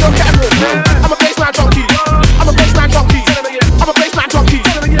can keep your camera. I'm a bassline junkie. I'm a bassline junkie. I'm a bassline junkie.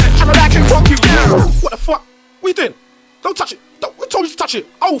 And I like it funky. What the fuck? What you doing? Don't touch it. We told you to touch it.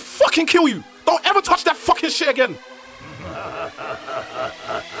 I will fucking kill you. Don't ever touch that fucking shit again.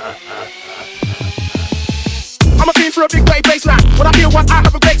 I'm a fiend for a big weight bassline. When I hear one, I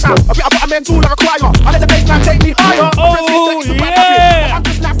have a great time. I got a mental I require. I let the bassline take me higher. Oh, yeah. I'm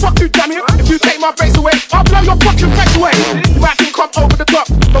just like, fuck you, damn it. If you take my bass away, I'll blow your fucking face away. You might think I'm over the top,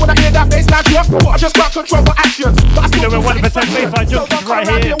 but when I hear that bassline drop, I just can't control my actions. But I still You know, 100% bassline junkies right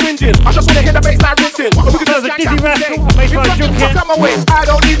here. I just wanna hear the bassline rinsing. We can just Dizzy Rascal, bassline junkie. I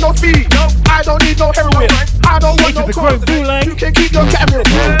don't need no speed. I don't need no heroin. I don't want no coke. You can keep your camera.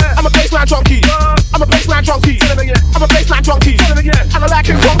 I'm a bassline junkie. I'm a bassline junkie. I'm a bassline junkie. And I like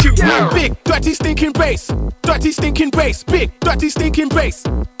it funky. Big, dirty, stinking bass. Dirty, stinking bass. Big, dirty, stinking bass.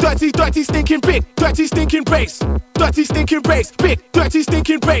 Dirty, stinking big. Dirty, stinking bass. Dirty, stinking bass. Big, dirty,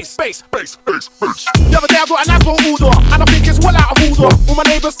 stinking bass. Bass. The other day I got an asshole order, and I think it's well out of order. All my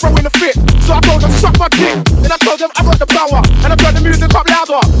neighbours throwing a fit, so I told them suck my dick. Then I told them I got the power, and I turned the music up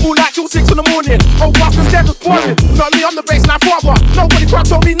louder. All night till 6 in the morning. Oh, Boston's dead was boring. Not me, I'm the bassline father. Nobody can't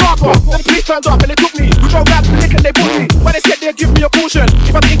tell me naga. Then the police turned up and they took me. We drove out to the lick and they put me. But they said they'd give me a caution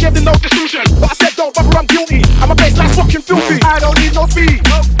if I didn't give them no decision. But I said don't bother, I'm guilty. I'm a bassline fucking filthy. I don't need no speed.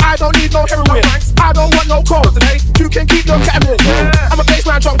 I don't need no heroin. I don't want no coke. You can keep your camera. I'm a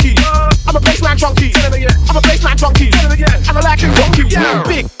bassline junkie. I'm a bassline junkie. I'm a bassline junkie. And I like it funky.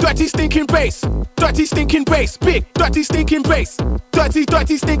 Big, dirty, stinking bass. Dirty, stinking bass. Big, dirty, stinking bass. Dirty,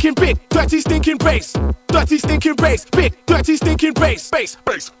 stinking big. Dirty, stinking bass. Dirty, stinking bass. Big, dirty, stinking bass. Bass.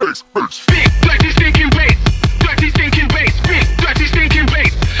 Big, dirty, stinking bass. Dirty, stinking bass. Big, dirty, stinking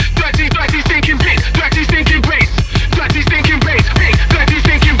bass. Dirty, stinking big. Dirty, stinking bass. Dirty, stinking bass. Big, dirty,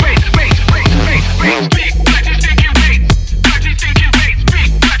 stinking bass. Bass. Big, dirty, stinking bass. Dirty, stinking bass. Big,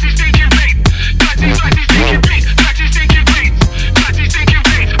 dirty, stinking bass. Dirty, stinking big. Dirty, stinking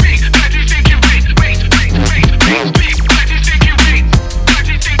bass. Dirty, stinking bass. Big, dirty, stinking bass. Bass. Big, dirty, stinking bass.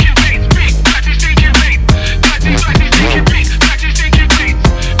 Dirty, stinking bass. Big, dirty, stinking bass. Dirty, stinking big. Dirty, stinking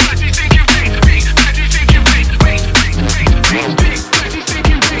bass. Dirty, stinking bass. Big, dirty, stinking bass. Bass. Big, dirty,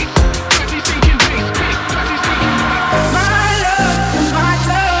 stinking bass. Dirty, stinking bass. Big, dirty, stinking bass. My love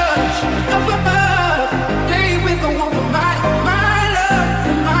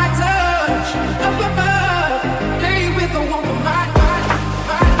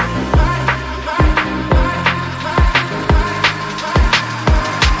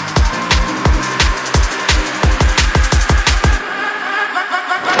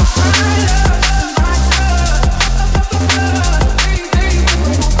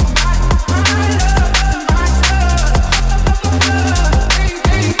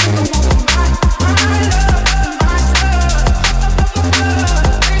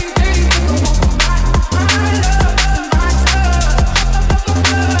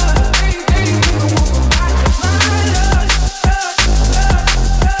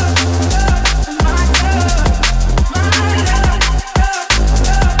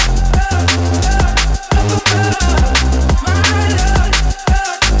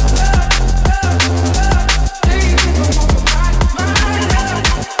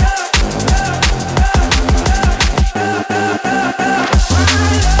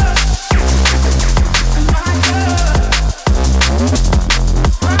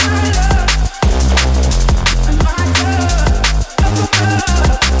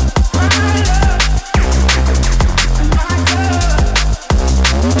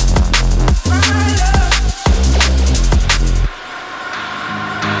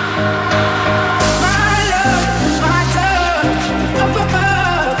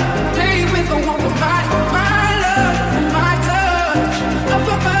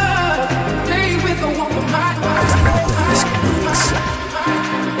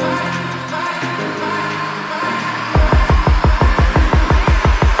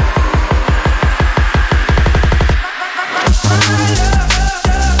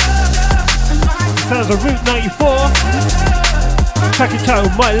sounds of Route 94. Track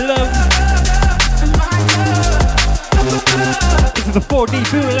entitled My Love. This is a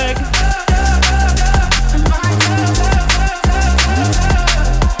 4D bootleg.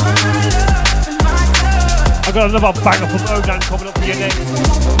 I've got another banger from Ogan coming up for you next.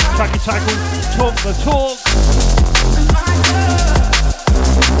 Track entitled Talk the Talk.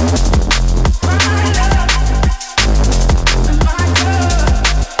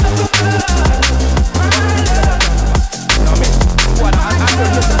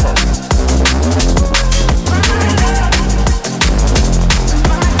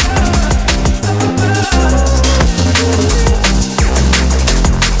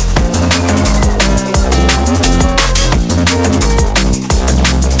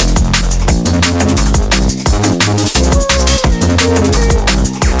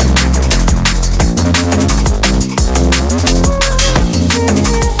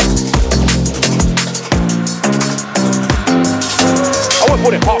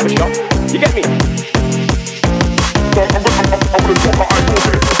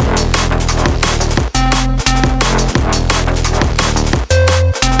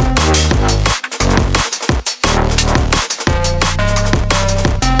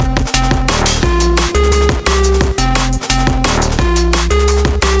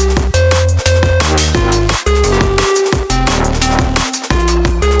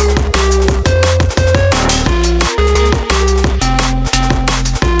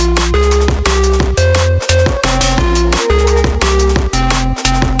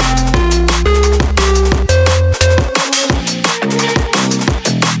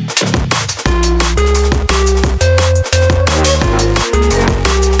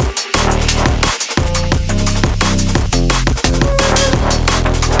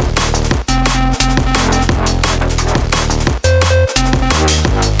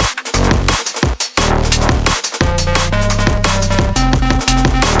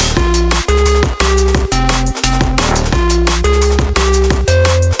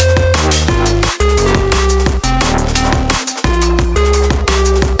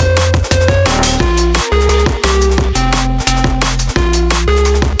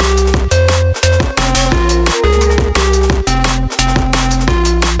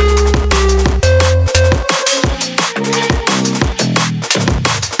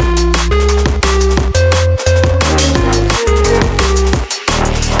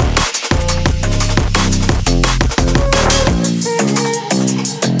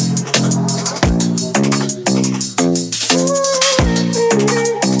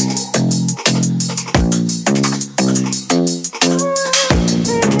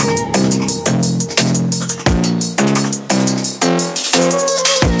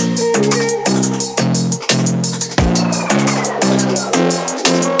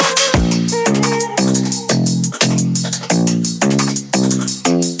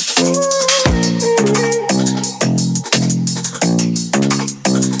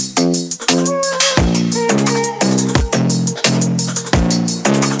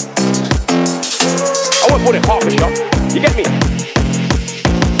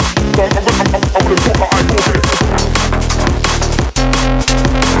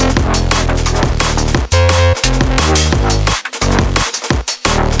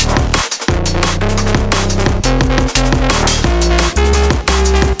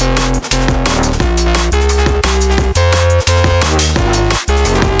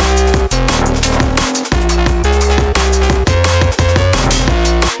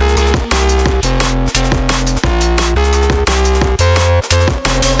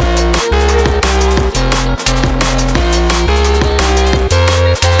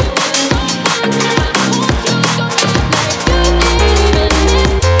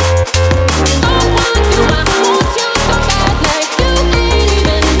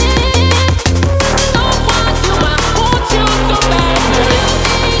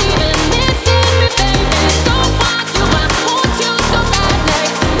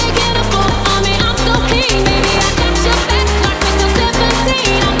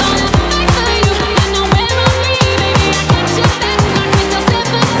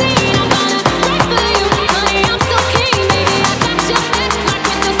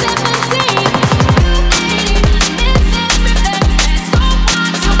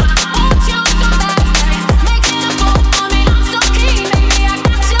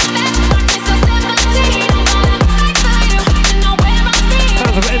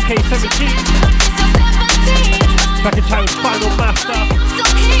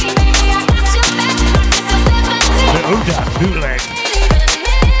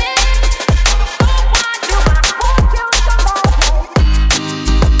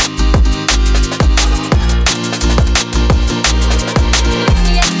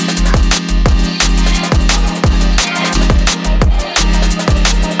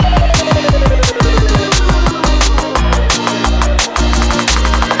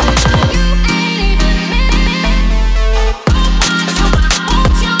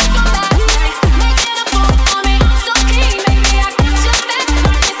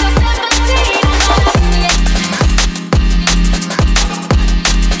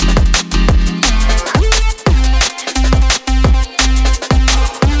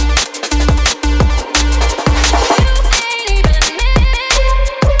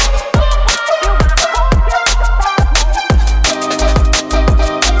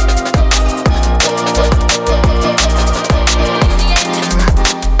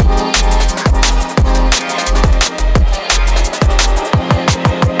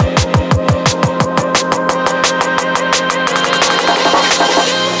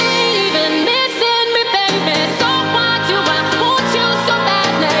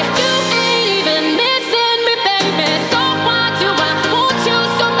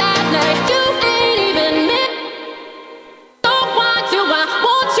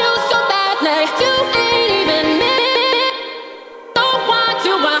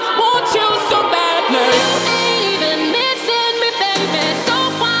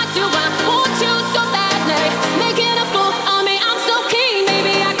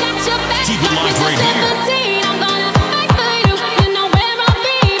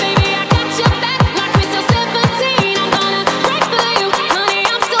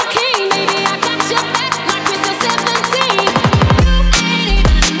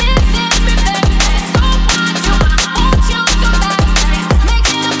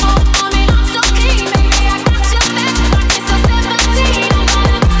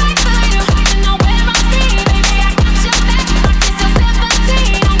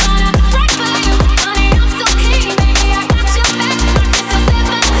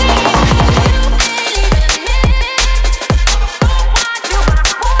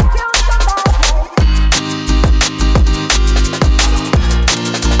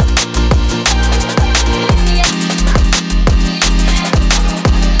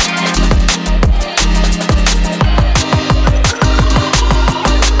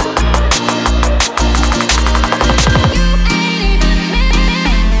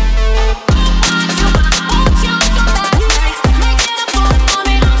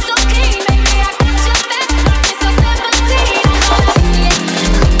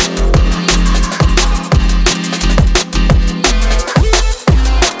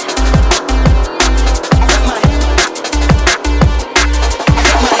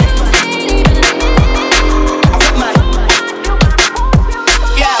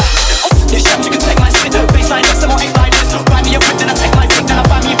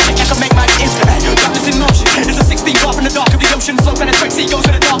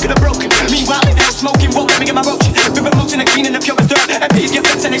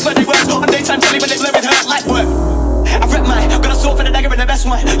 things where they work. On daytime telly when they blur with hurt like work. I rep mine, got a sword for the dagger in the best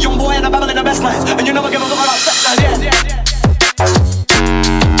wine. Young boy and I'm babbling the best lines. And you know I give a fuck about sex lines, yeah.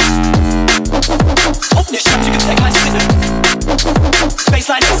 Oh, this shit, you can take my shit.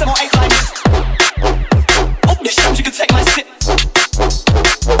 Baseline, some more 8 lines. Oh, this shit, you can take my shit.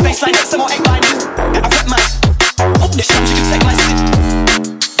 Baseline, some more 8 lines. I rep mine. Oh, this shit, you can take my shit.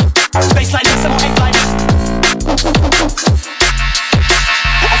 Baseline, some more 8 lines.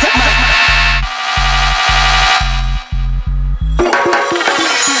 I rep mine.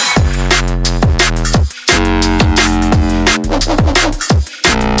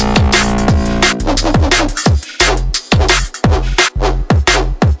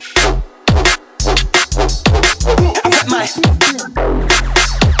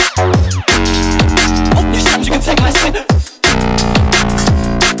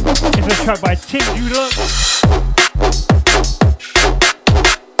 Track by Tim Dulux.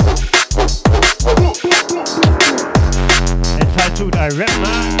 Entitled I Rep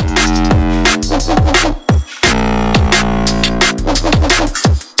Man.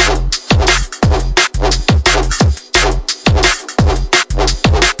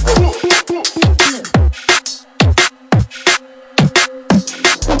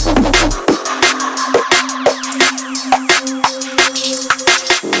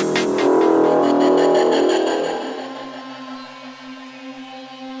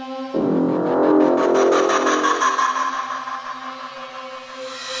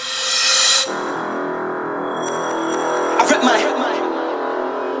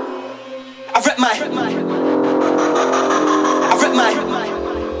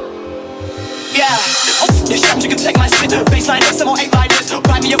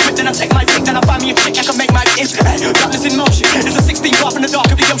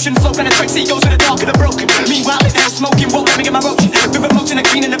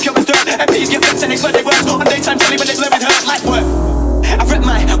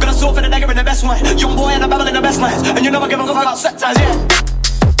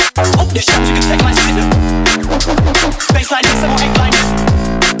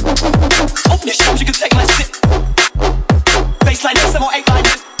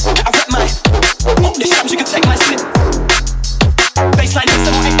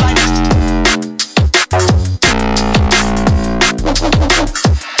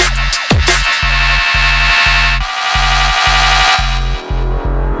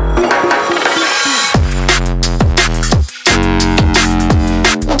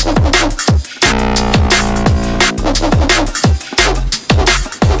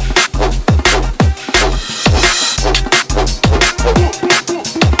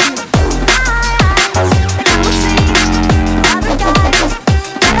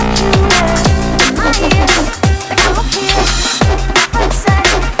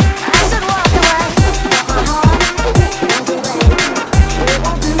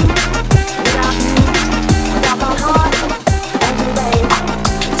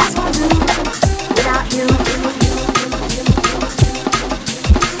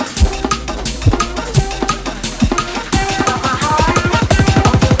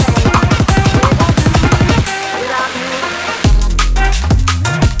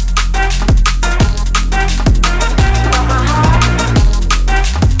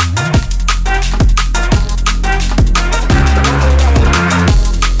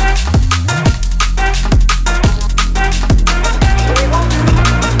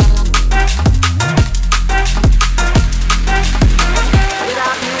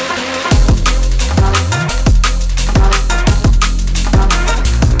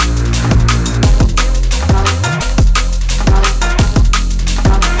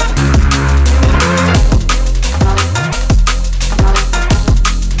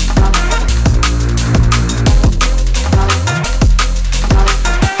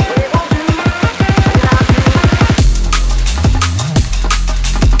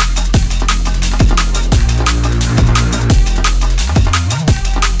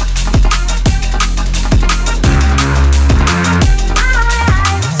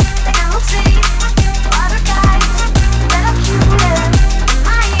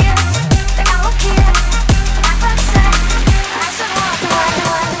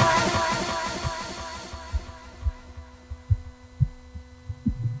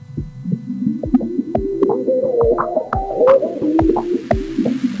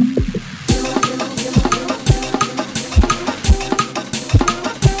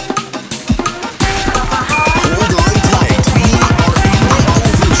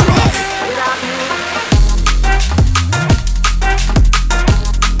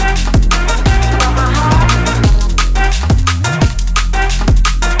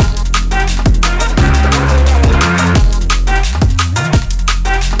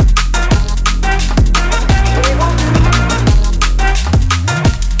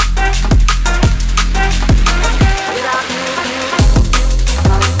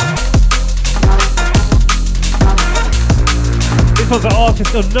 called The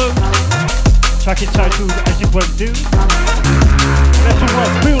Artist Unknown. Track entitled I Just Won't Do. Next one was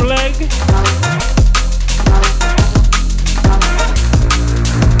Bootleg.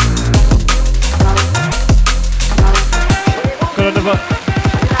 Got another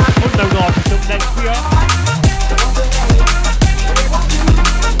unknown artist up next for you.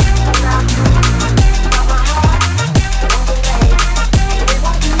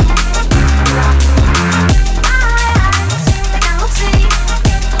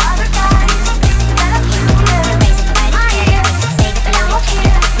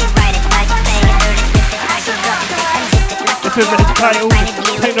 This is entitled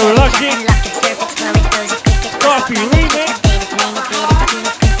Technologic Coffee Remix.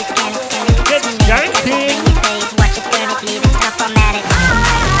 Get dancing.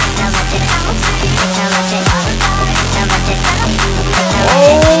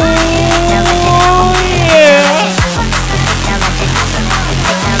 Oh yeah.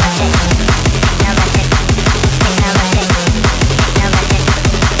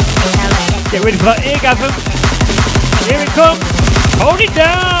 Get ready for that eargasm. Here it comes. Hold it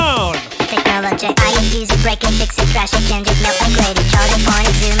down. Technology, I use it, break it, fix it, crash it, change it, melt, upgrade it, chart it, point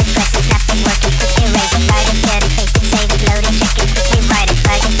it, zoom it, press it, snap it, work it, quick erase it, write it, cut it, paste it, save it, load it, check it, quickly write it,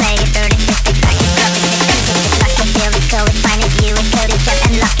 plug it, play it, burn it, twist it, crack it, drop it, fix it, lock it, build it, code it, find it, view it, code it, jump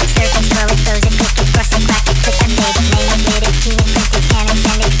and lock it, surf it, scroll it, close it, click it, cross it, crack it, click and fade it, name it, read it, tune it, print it, scan it,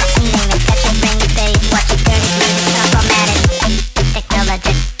 send it, fax it, name it, touch it, bring it, pay it, watch it, turn it, leave it, stop, format it.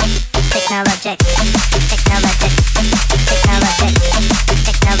 Technologic, technologic, technologic, technologic, technologic,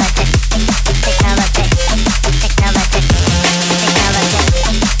 technologic, technologic,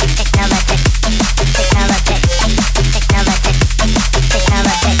 technologic,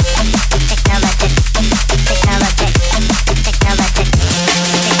 technologic,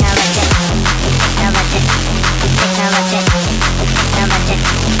 technologic, technologic,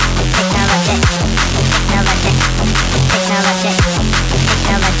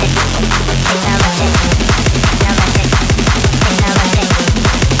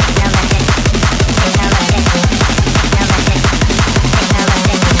 technologic,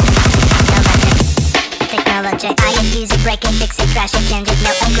 technologic, technologic, I use it, break it, fix it, crash it, change it,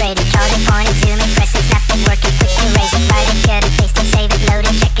 melt, upgrade it, chart it, point it, zoom it, press it, snap it, work it, quick erase it, write it, cut it, paste it, save it, load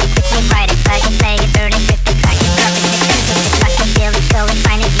it, check it, quickly write it, plug it, play it, burn it, rip it, crack it, drop it, fix it, lock it, build it, code it,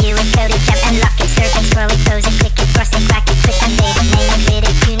 find it, view it, code it, jump and lock it, surf it, scroll it, close it, click it, cross it, crack it, click and fade it, name it, read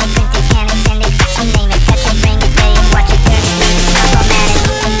it, tune it, print it, scan it, send it, fax it, name it, touch it, bring it, play it, watch it, turn it, leave it, stop, format it.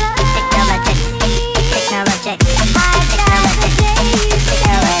 Technologic, technologic, technologic, technologic.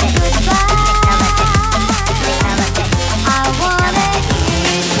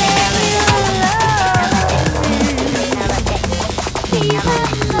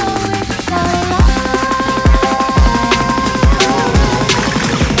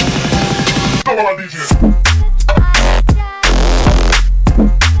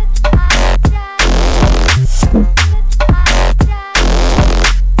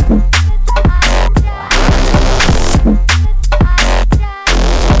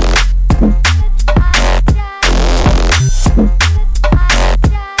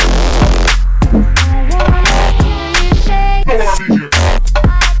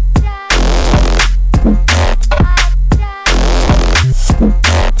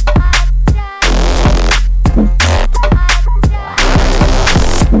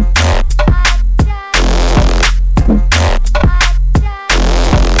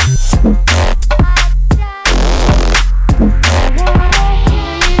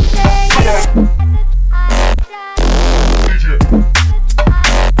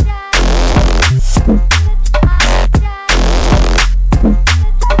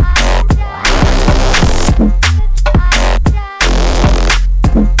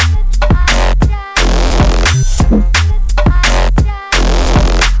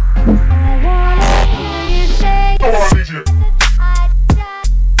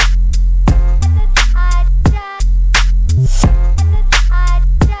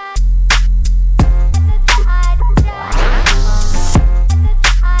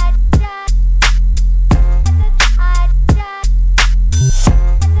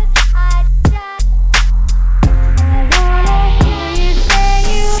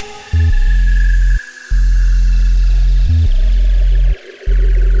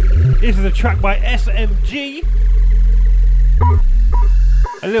 This is a track by SMG.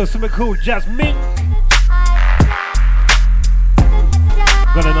 A little something called Jasmine.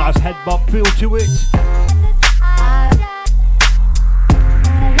 Got a nice head bop feel to it.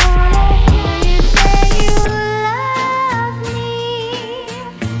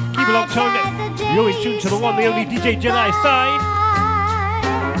 Keep it locked on. You're in tune to the one, the only DJ Jedi side.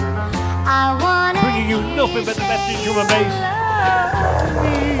 Bringing you nothing but the best in drum and bass.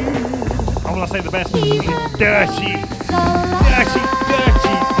 And when I say the best, it's dirty. Dirty,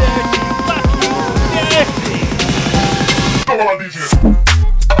 dirty, dirty, fucking dirty. Come on, DJ.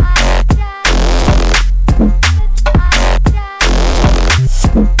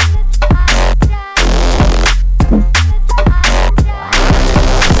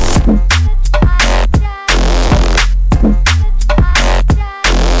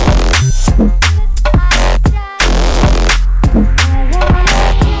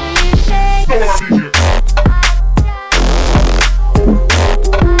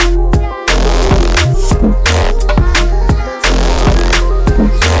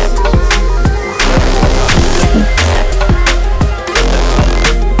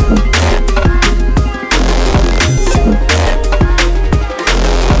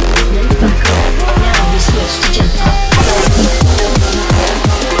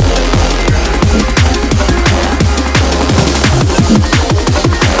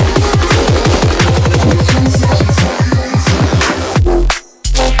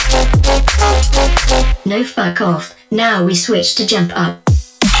 No fuck off, now we switch to jump up.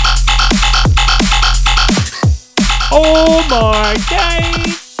 Oh my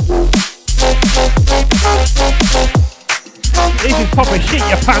days! This is proper shit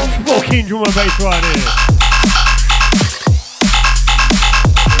your pants fucking drum and bass right here.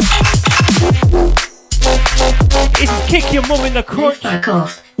 This is kick your mum in the crotch. No fuck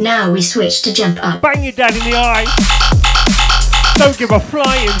off, now we switch to jump up. Bang your dad in the eye. Don't give a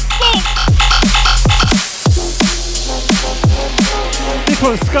flying fuck. This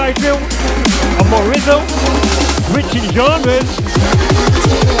one's Sky Drill, and more Rizzo, rich in genres.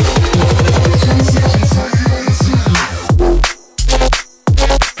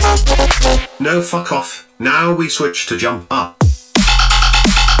 No fuck off, now we switch to jump up.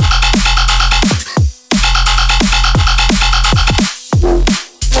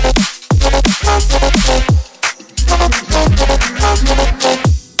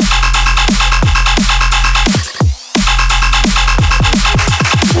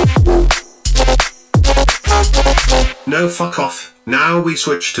 No fuck off, now we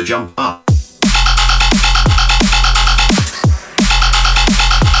switch to jump up.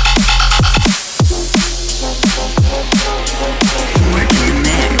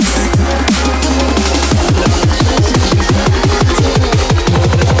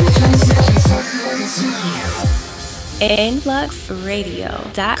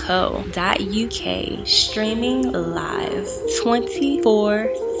 influxradio.co.uk, streaming live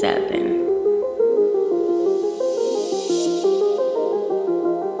 24/7.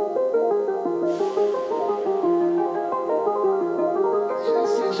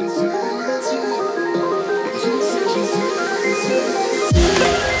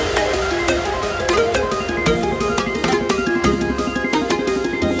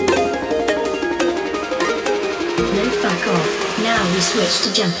 Switch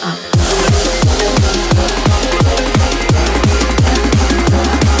to jump up.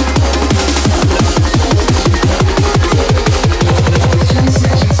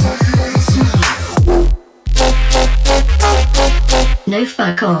 No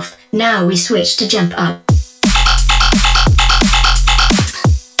fuck off, now we switch to jump up.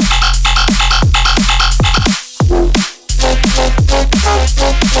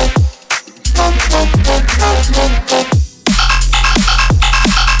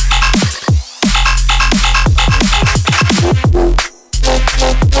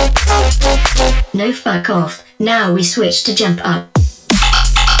 No fuck off, now we switch to jump up.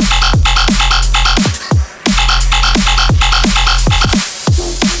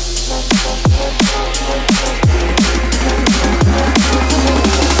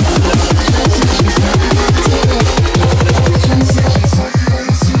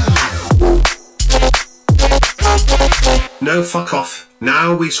 No fuck off,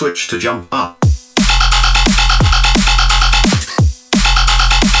 now we switch to jump up.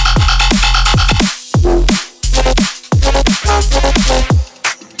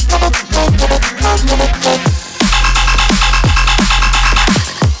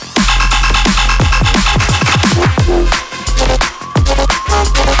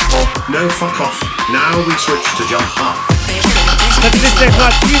 No fuck off, now we switch to jump up. Look at this next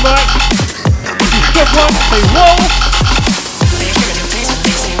one, you Mike. If you stop one, say whoa.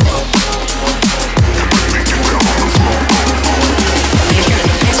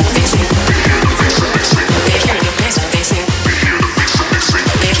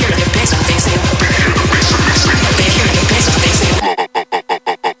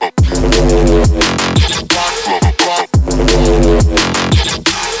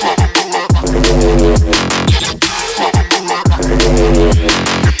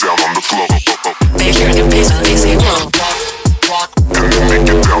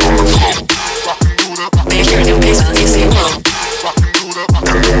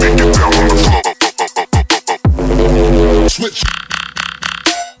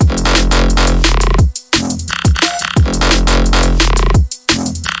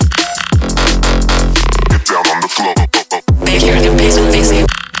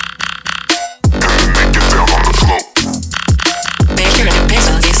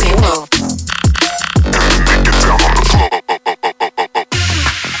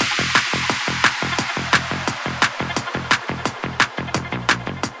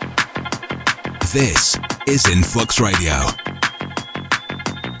 This is Influx Radio.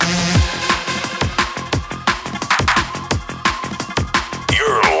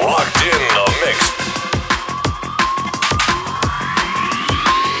 You're locked in the mix.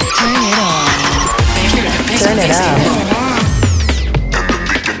 Turn it on. Turn it up.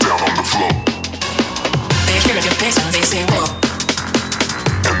 They hear the bass and they say whoa.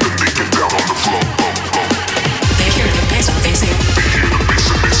 And then they get down on the floor. They hear the bass and they say.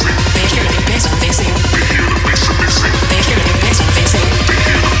 They hear the bass and they say. They hear the bass and they say.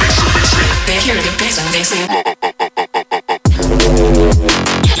 They hear the bass and they say.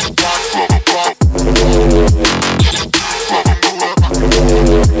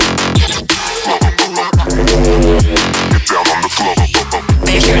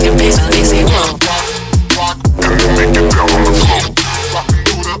 They hear the bass and they say whoa.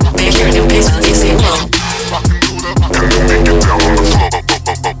 They hear the bass and they say whoa.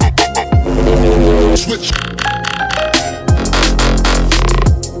 Switch.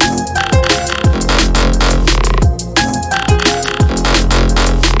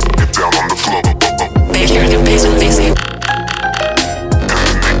 Get down on the floor. They hear the bass and they say.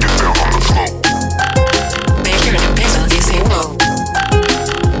 Get down on the floor. They hear the bass and they say whoa.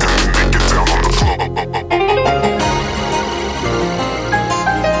 Get down on the floor.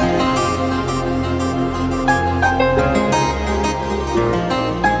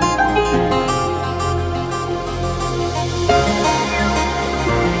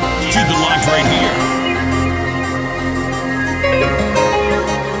 Keep it locked right here.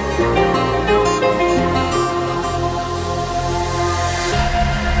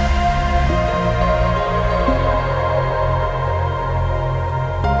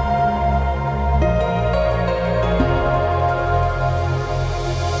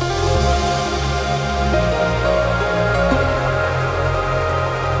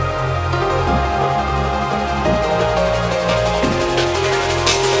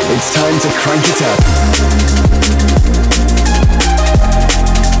 It's time to crank it up.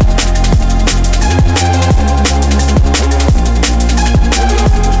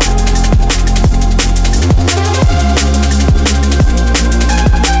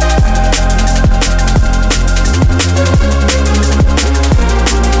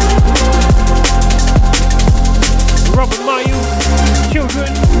 Robert Mayu,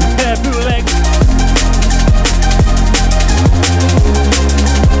 Children, Bootleg.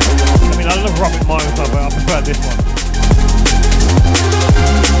 I love Robert Miles, but I prefer this one.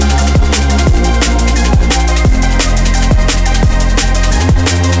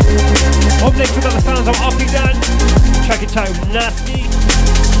 Up next, we've got the sounds of Oppie Dan, track entitled Nasty.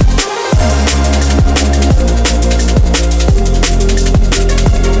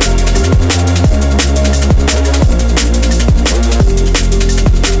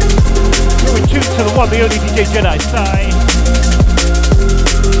 Going tuned to the one, the only DJ Jedi side.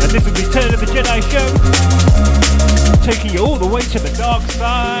 And this is Return of the Jedi Show, taking you all the way to the dark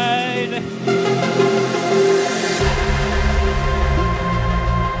side.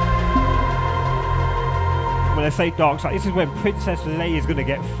 When I say dark side, this is when Princess Leia is going to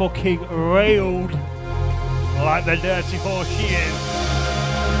get fucking railed like the dirty horse she is.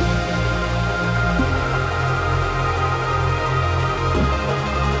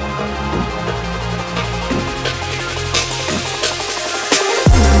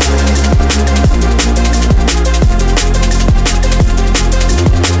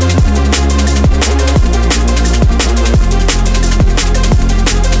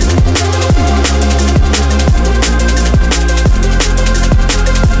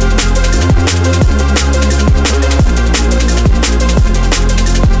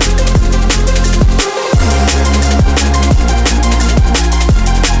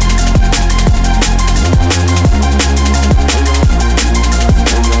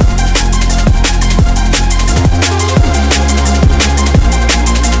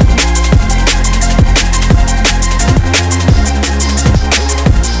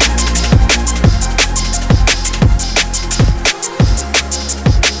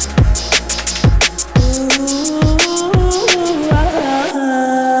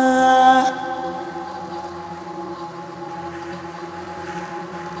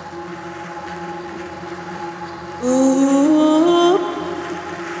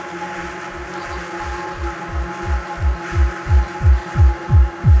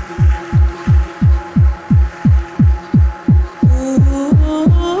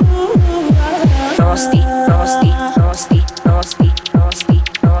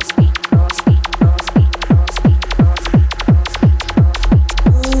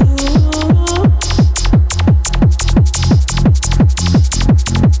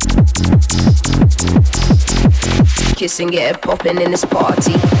 Kiss and get it poppin' in this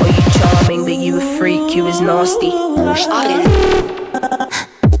party. Or you charming, but you a freak, you is nasty.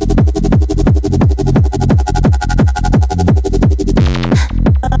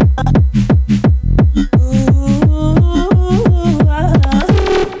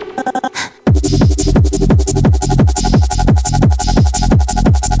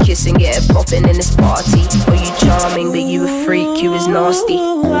 Kiss and get it poppin' in this party. Or you charming, but you a freak, you is nasty.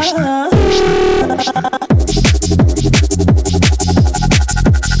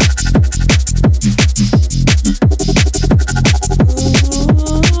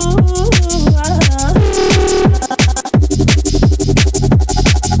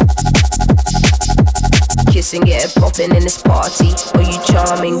 Kiss and get it poppin' in this party. Or you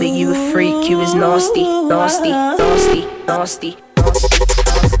charming, but you a freak, you is nasty, nasty, nasty, nasty.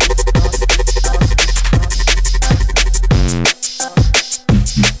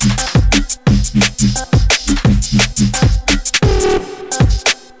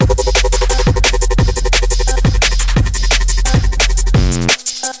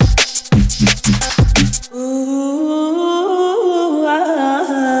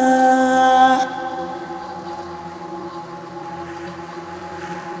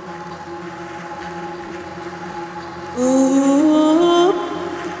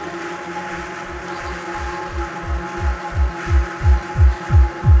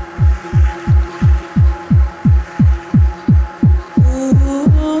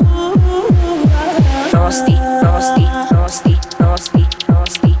 Nasty, nasty, nasty, nasty, nasty,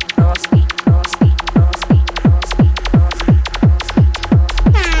 nasty, nasty, nasty, nasty.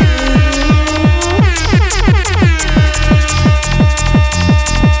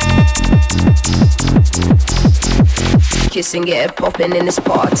 Kiss and get it poppin' in this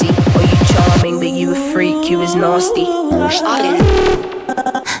party. Or you charming, but you a freak, you is nasty.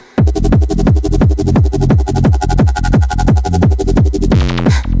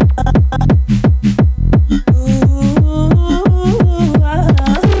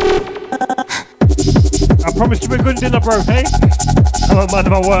 Promise you a good dinner, bro, hey? I'm a man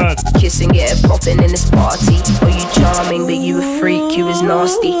of my word. Kiss and get it poppin' in this party. Or you charming, but you a freak, you is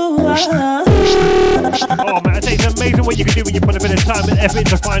nasty. Oh man, I tell you, it's amazing what you can do when you put a bit of time and effort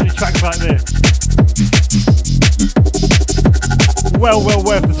into finding tracks like this. Well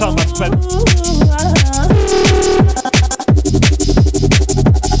worth the time I spent.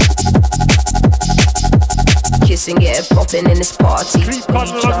 Kiss and get it poppin' in this party. Keep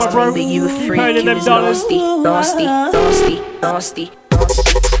partying along, my bro. But you a Keep freak, paying them you is dollars. nasty, nasty, nasty, nasty.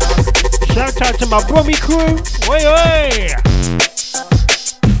 Shout out to my Brummy crew. Way.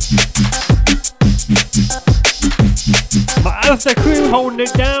 My Alpha crew holding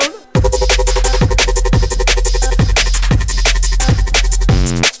it down.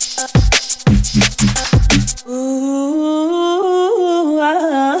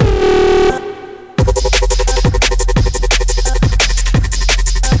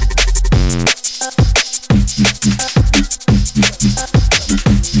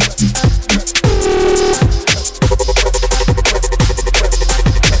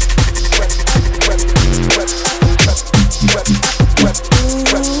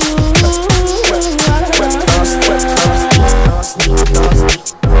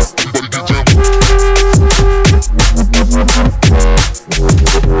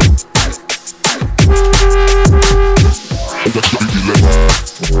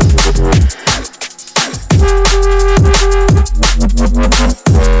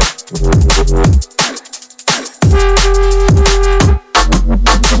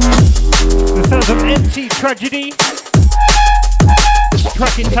 Tragedy.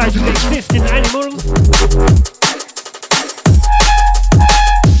 Track entitled Existing Animals.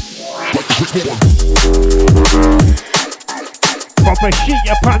 Proper shit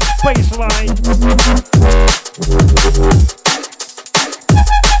your pants baseline.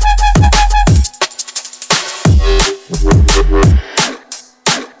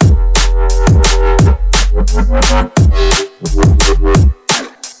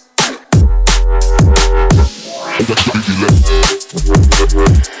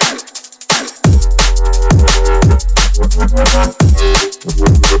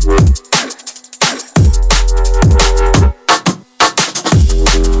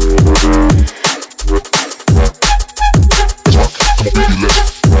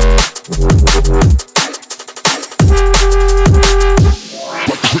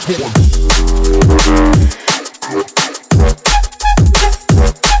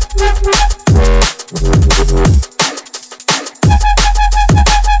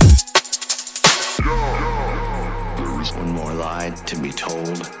 There is one more lie to be told,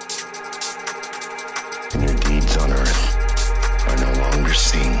 and your deeds on earth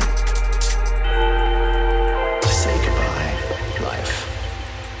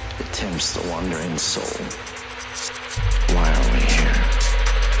tempts the wandering soul. Why are we here?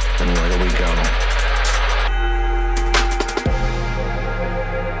 And where do we go?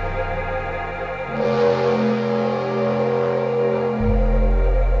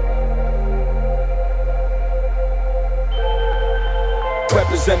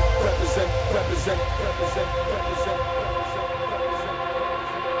 Represent.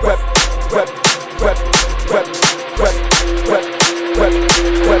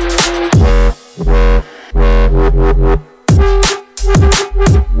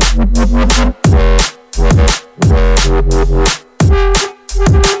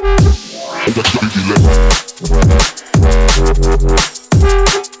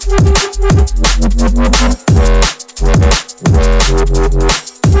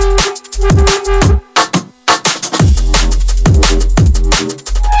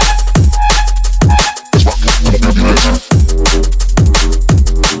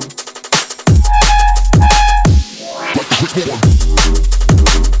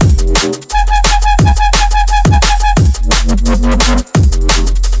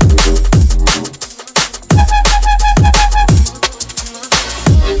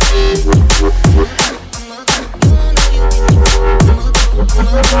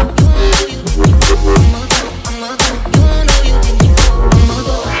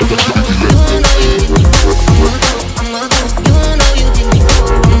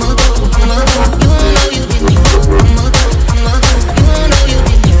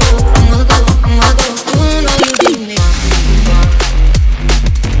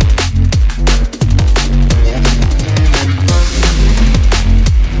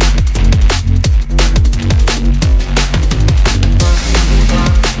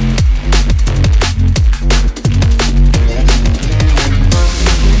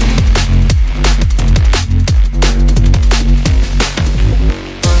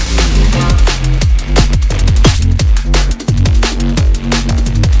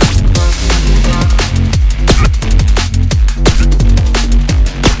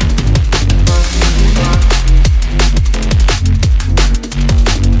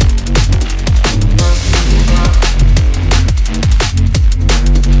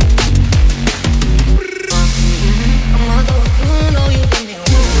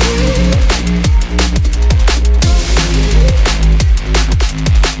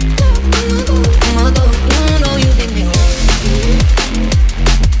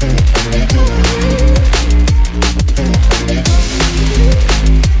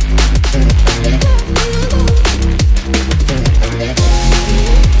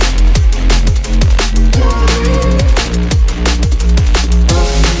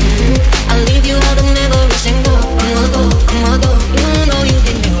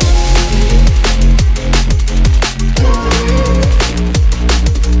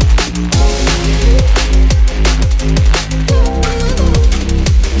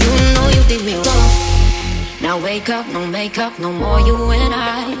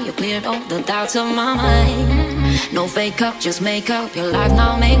 Fake up, just make up your life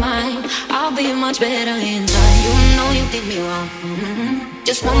now, make mine. I'll be much better in time. You know you did me wrong.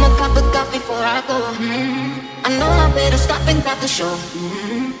 Just one more cup of coffee before I go. I know I better stop and grab the show.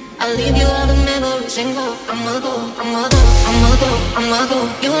 I'll leave you all the memories and go. I'ma go, I'ma go, I'ma go, I'ma go.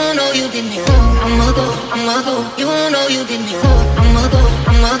 You know you did me wrong. I'ma go, I'ma go. You know you did me wrong. I'ma go,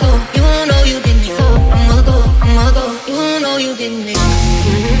 I'ma go. You know you did me wrong. I'ma go, I'ma go. You know you did me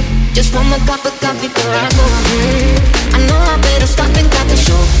wrong. Just one more cup of coffee before I go. I know I better stop and grab the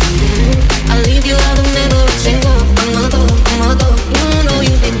show. I'll leave you all the memories and go. I'ma go, I'ma go. You know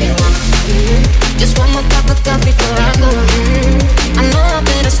you did me wrong. Just one more cup of coffee before I go. I know I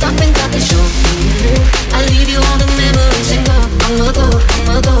better stop and grab the show. I'll leave you all the memories and go. I'ma go,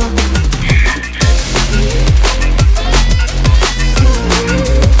 I'ma go.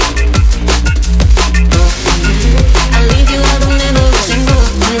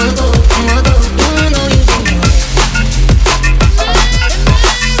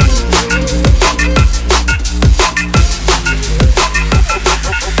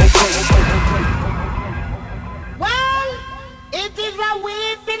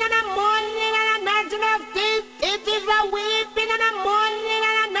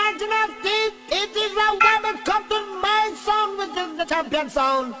 champion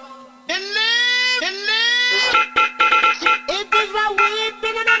sound. It is a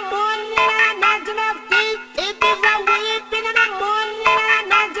weeping in the morning and a night of deep. It is a weeping in the morning and a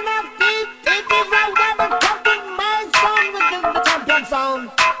night of deep. It is a rebel talking my sound within the champion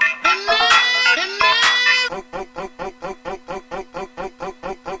sound.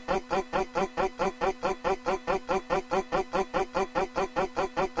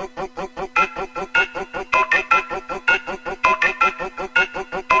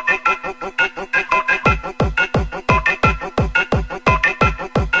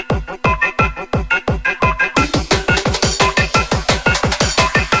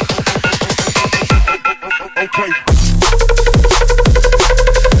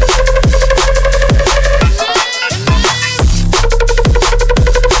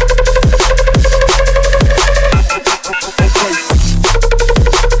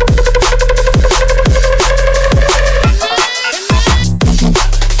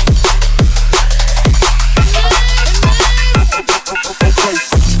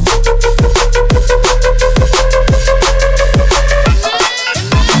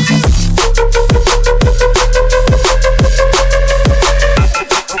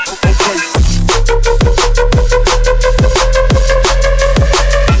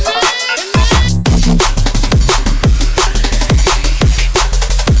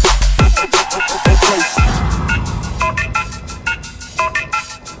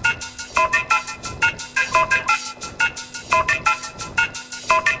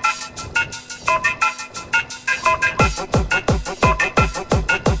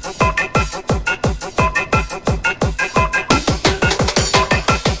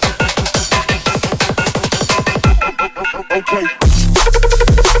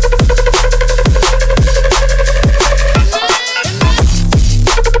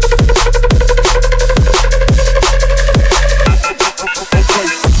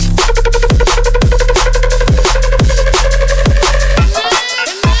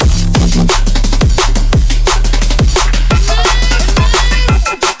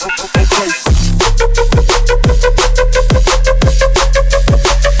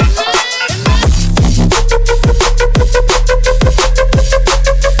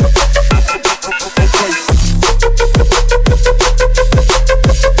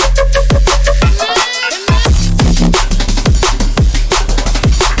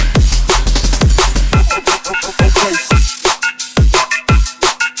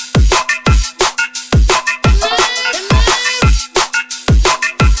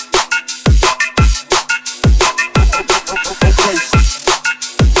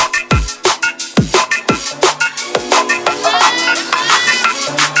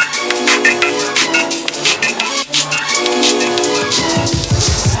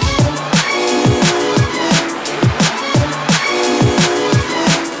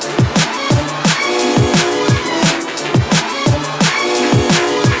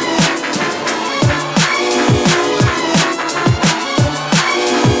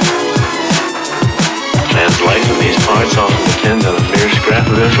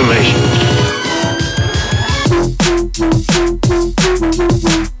 information.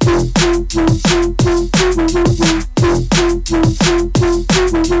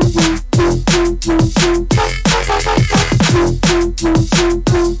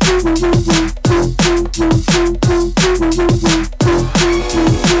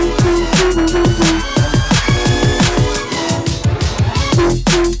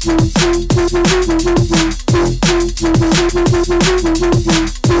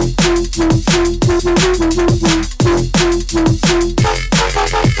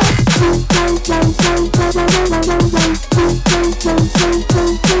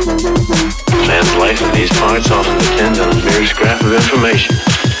 Man's life in these parts often depends on a mere scrap of information.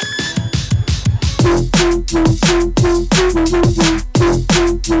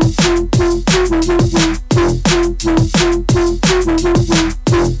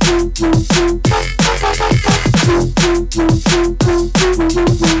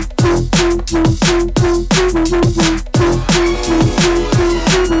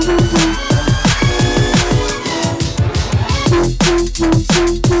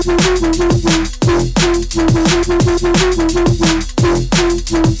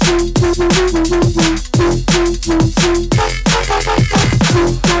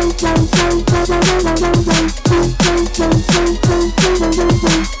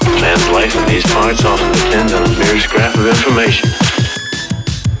 Man's life in these parts often depends on a mere scrap of information.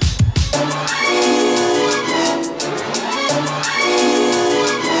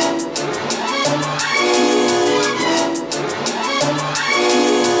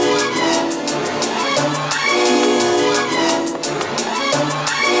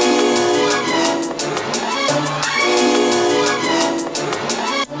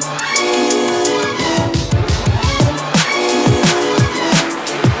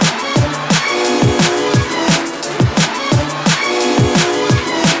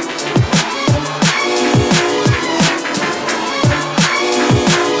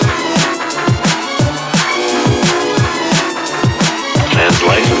 Man's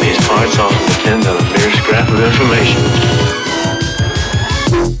life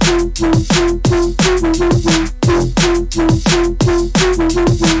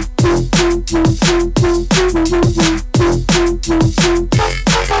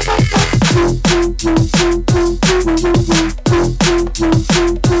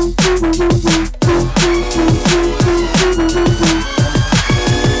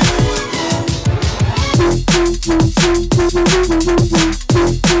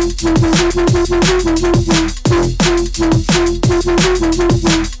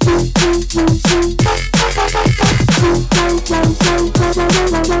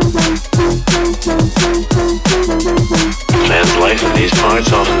in these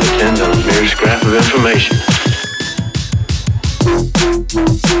parts often depends on a mere scrap of information.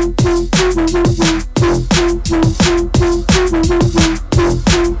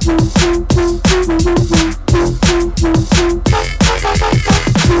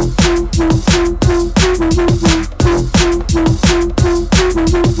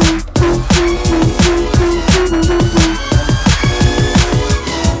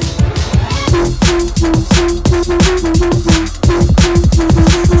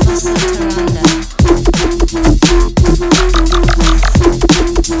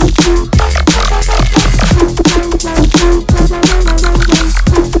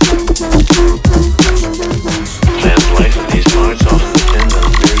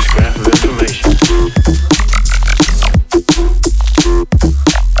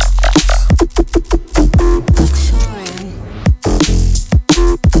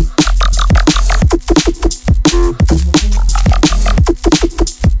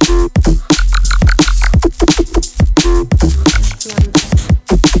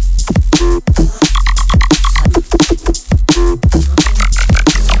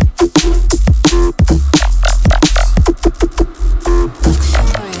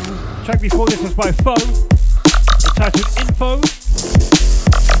 Before this was by Foe, entitled Info.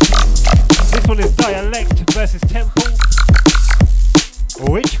 This one is Dialect versus Temple.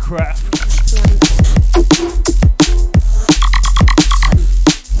 Witchcraft.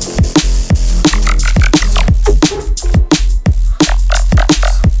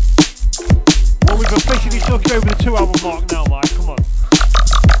 Well, we've officially took over the 2 hour mark now, Mike. Come on.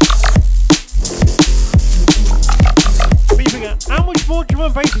 How much more drum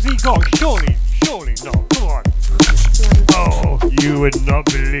and bass has he got? Surely not. Come on. Oh, you would not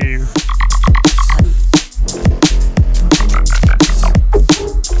believe.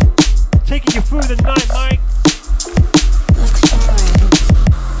 Taking you through the night, Mike.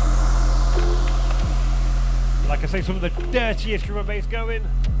 Like I say, some of the dirtiest drum and bass going.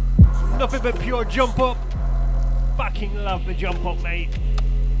 nothing but pure jump up. Fucking love the jump up, mate.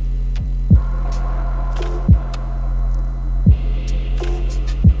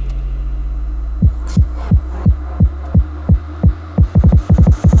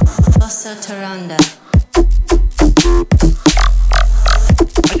 Bossa Taranda.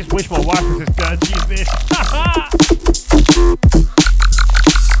 I just wish my wife was as good as she's this.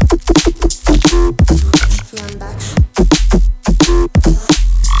 Run back.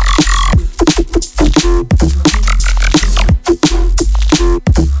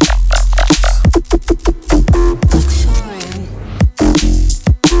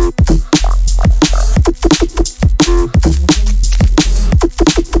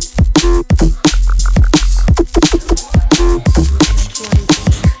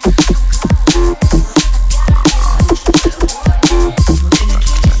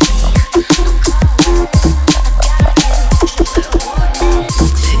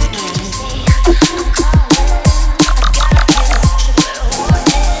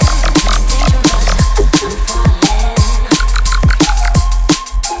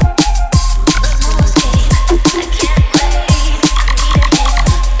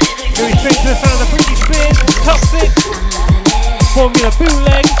 Formula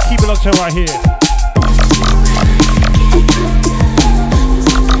bootleg, keep it locked on right here.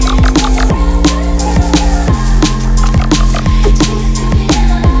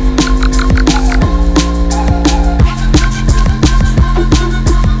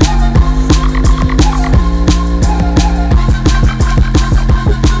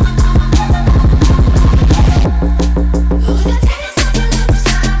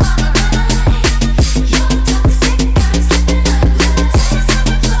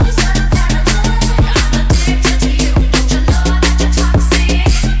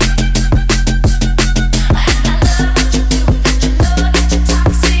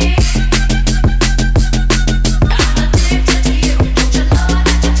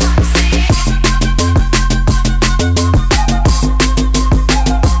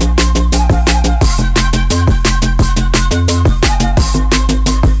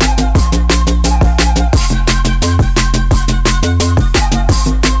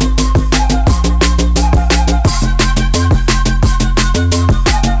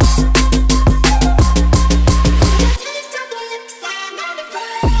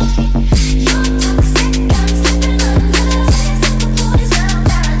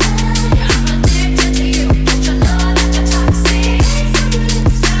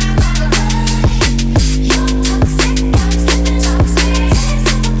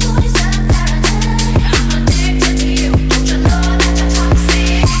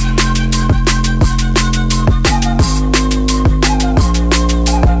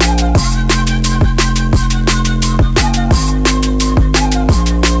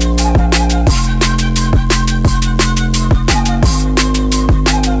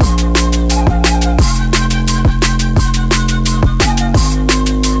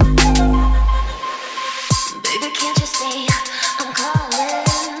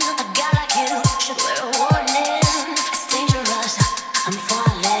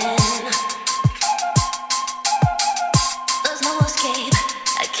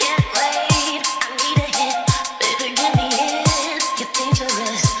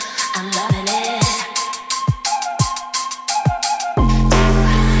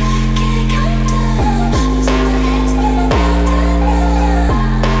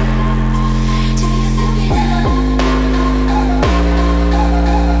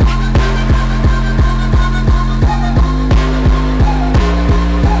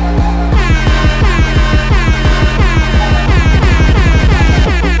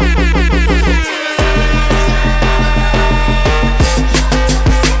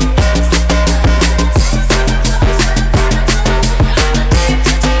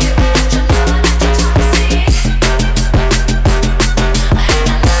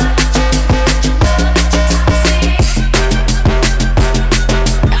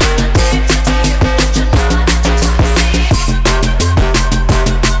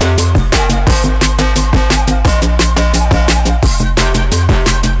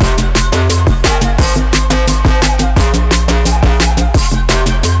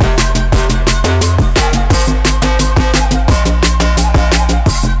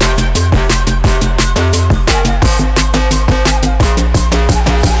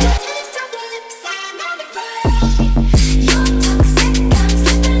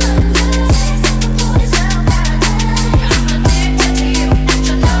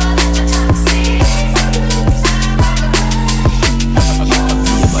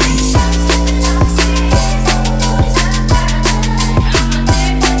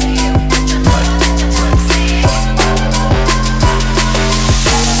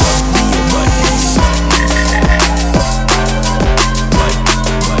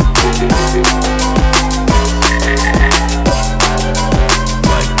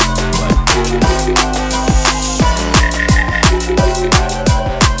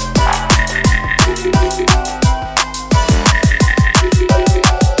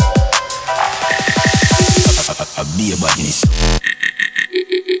 Be a badness.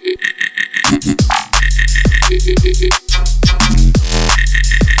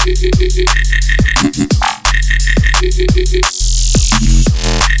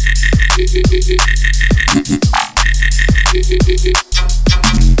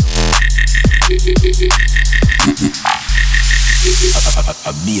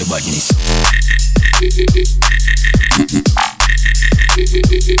 Be a badness.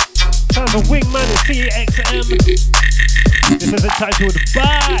 Sounds of Wingman and CXM. This is entitled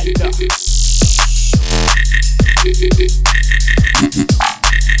Bad.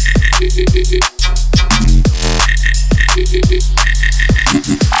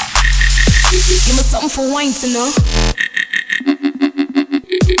 Give me something for wine to know.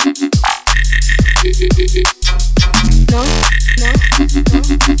 No, no, no,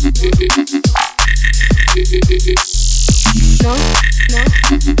 no, no,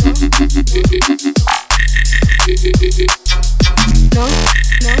 no,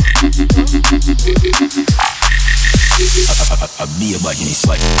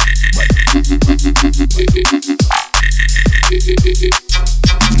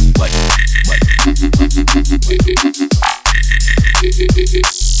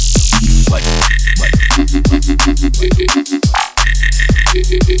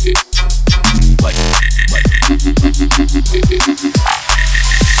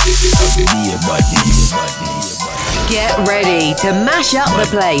 Be a badness. Get ready to mash up the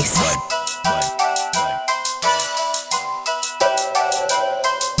place.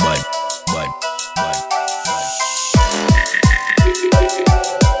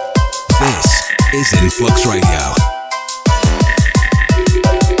 This is Influx Radio.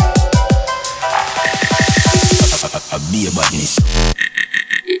 Be a badness.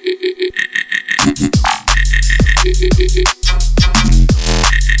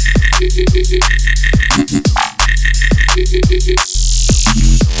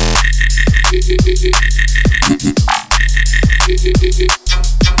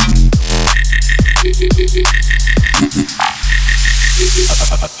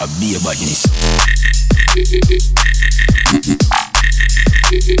 Be a badness.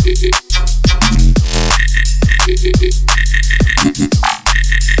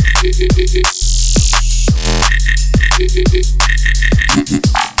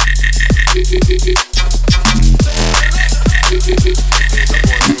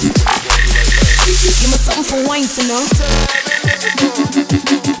 give me something for wine to know.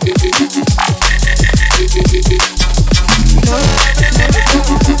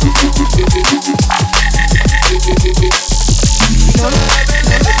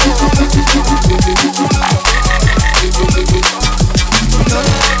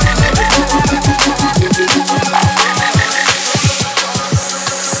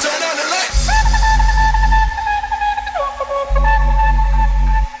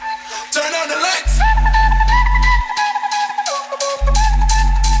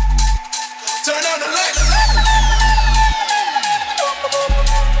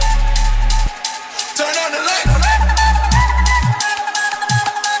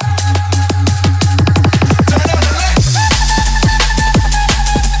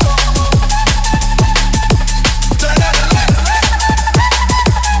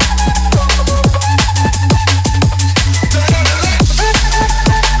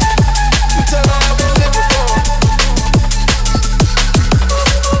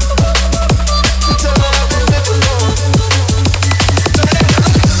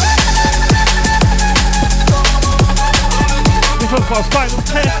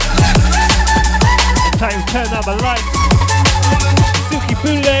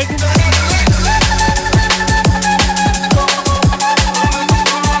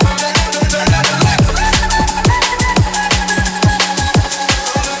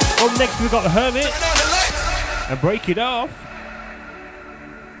 Break it off.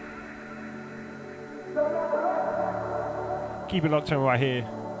 Keep it locked on right here.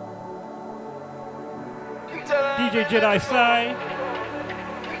 DJ Jedi Sai,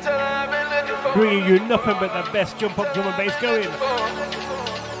 bringing you nothing but the best jump up drum and bass going.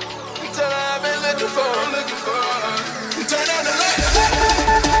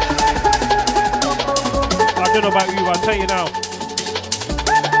 I don't know about you, but I'll tell you now.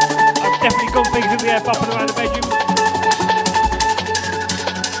 I've definitely got things in the air bopping around the bedroom.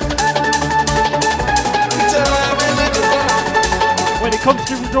 When it comes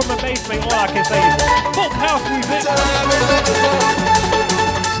to drum and bass, mate, all I can say is fuck house music.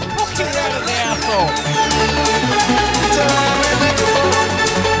 Fucking right in the asshole.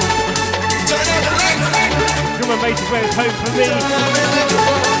 Drum and bass is where it's home for me.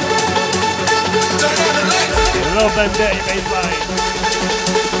 Love them dirty bass lines.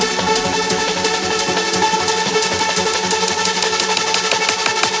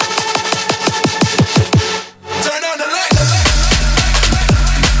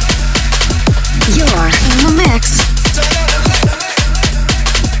 You're in the mix.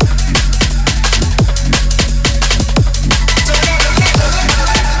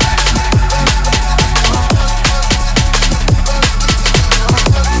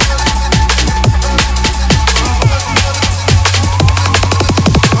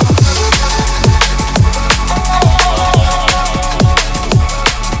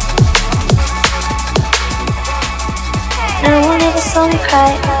 No one ever saw me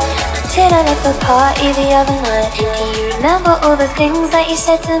cry till I left the party the other night. Do you remember all the things that you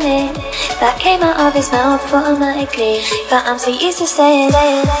said to me that came out of his mouth automatically? But I'm so used to saying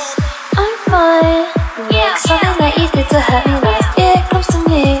I'm fine. Yeah, something that you did to hurt me last year comes to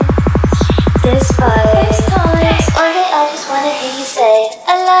me. Despite times, one day I just wanna hear you say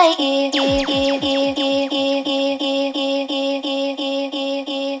I like you.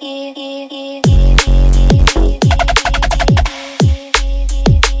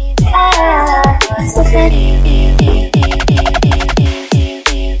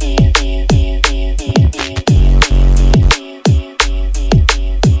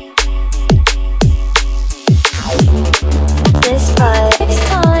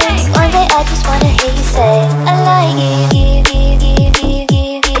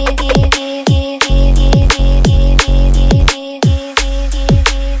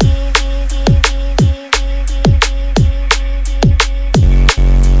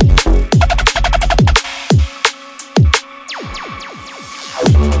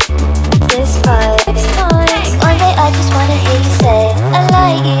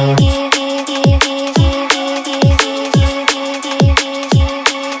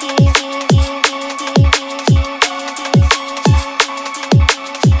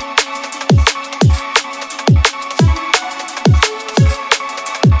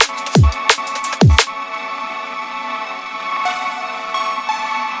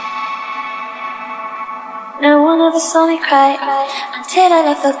 Saw me cry until I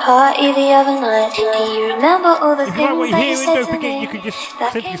left the party the other night. Do you remember all the things that you said to me? You can just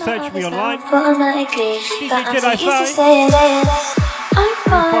simply search me online. Automatically, DJ Jedi used to say I'm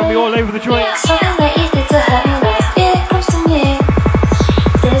fine. Find me all over the joint. Something that you did to hurt me last year comes to me.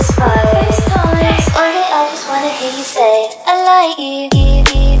 Despite times, one day I just wanna hear you say I like you.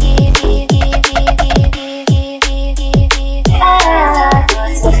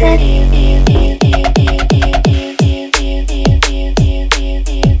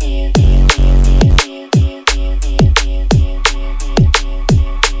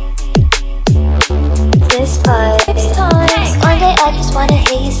 I just wanna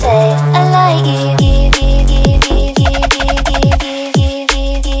hear you say I like you.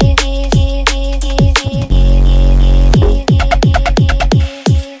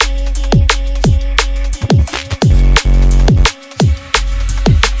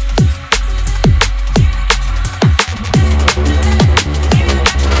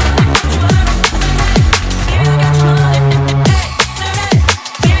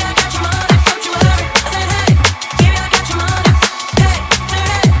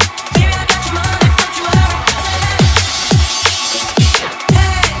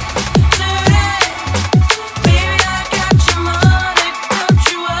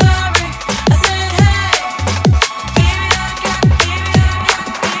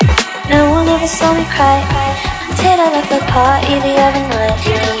 Saw me cry until I left the party the other night.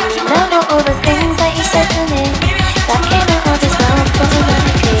 Do you remember all the things that you said to me that came out of his mouth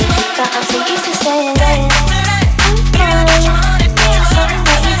automatically? But I'm so used to saying I'm fine. Yeah, something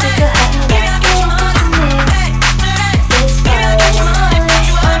that you did to hurt me last year comes to me. Despite times,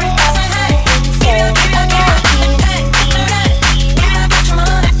 only I just wanna hear you say I like you.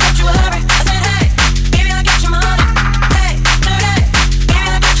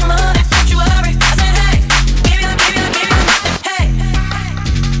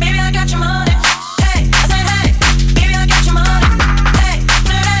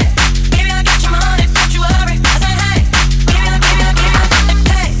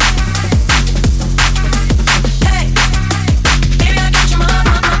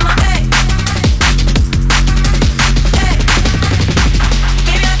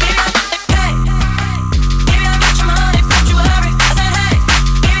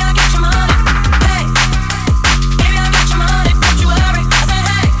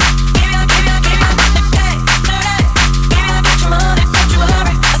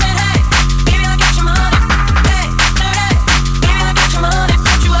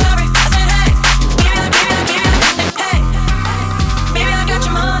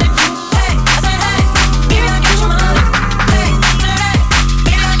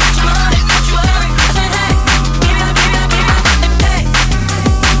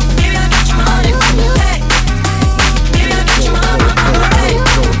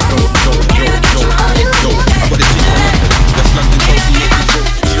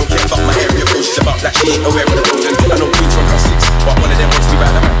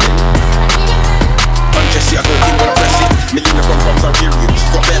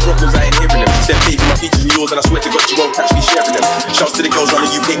 yours and I swear to God you won't catch me sharing them. Shouts to the girls on the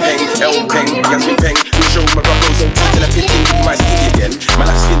UK Peng, L Peng, Yasmin Peng. We'll show my brothers OT till I'm 15, you might see me again. My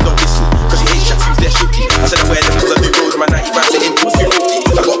last skin don't listen, cause she hates tracks, they're shitty. I said I wear them cause I do road, my 95 to into a 50.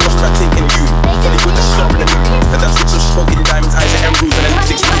 I got a prospect taking you, funny with the slur in the middle. And that's it, so she's smoking in diamonds, eyes and emeralds and a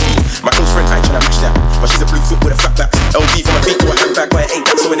lipstick's creepy. My close friend ain't tryna match that, but she's a blue foot with a fat back. LV from my feet to a handbag, but it ain't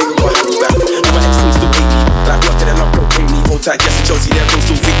that, so a nigga got a happy back. And my ex-team still hate me, like working and not cocaine me. Hold tight, Jess and Chelsea, they're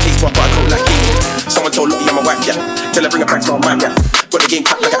still fake case, but I don't like King. Someone told Lottie I'm a wife, yeah. Tell her bring her back to my yeah. Got the game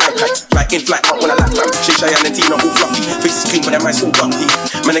packed like an iPad, like in flight out when I lap fam. Shay Cheyenne and Tina all fluffy, faces clean but their minds so dumpy.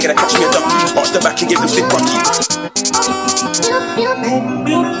 Man, they gonna catch me a dumpy, arch the back and give them stick bucky.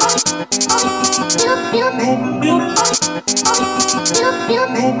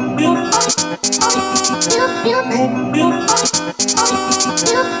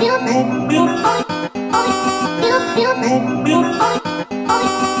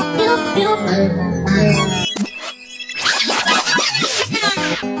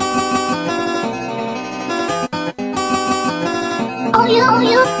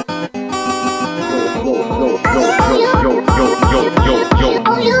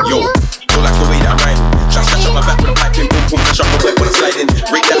 Yo, like the way that I'm riding. Try to catch up my back with a pipe in, boom, boom, catch up my wet when I'm sliding.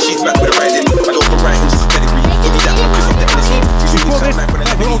 Rate that she's back with a riding. I go from riding to pedigree. Give me that one, cause I'm the energy. You see me come back when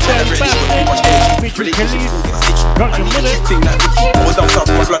I live in each other, really so much energy. Relationships will get stitched. I need a thing like Vicky. I was down south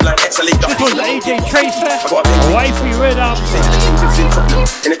with my bloodline, exhalate the This was AJ Tracer, wifey red up.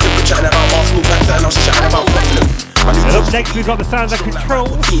 In a clip, we're chatting about Arsenal back and now she's chatting about Tottenham. And up next we've got the sound that control.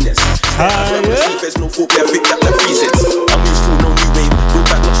 There's no foreplay, I picked up like 3 cents. I'm new school, no new wave. Look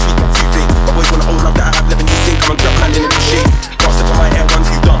back, not speak, I'm too fake. My boys want the old love that I have, living you think. I'm a grab landing in the shade. Can't step on my air ones,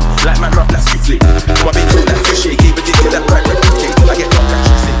 you dumb. Like man, rap, like souffle. My baby told that fish, gave a dick to that right replicate. I get dropped like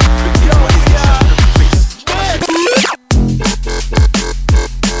Tuesday. Quick take my his get shot in the face.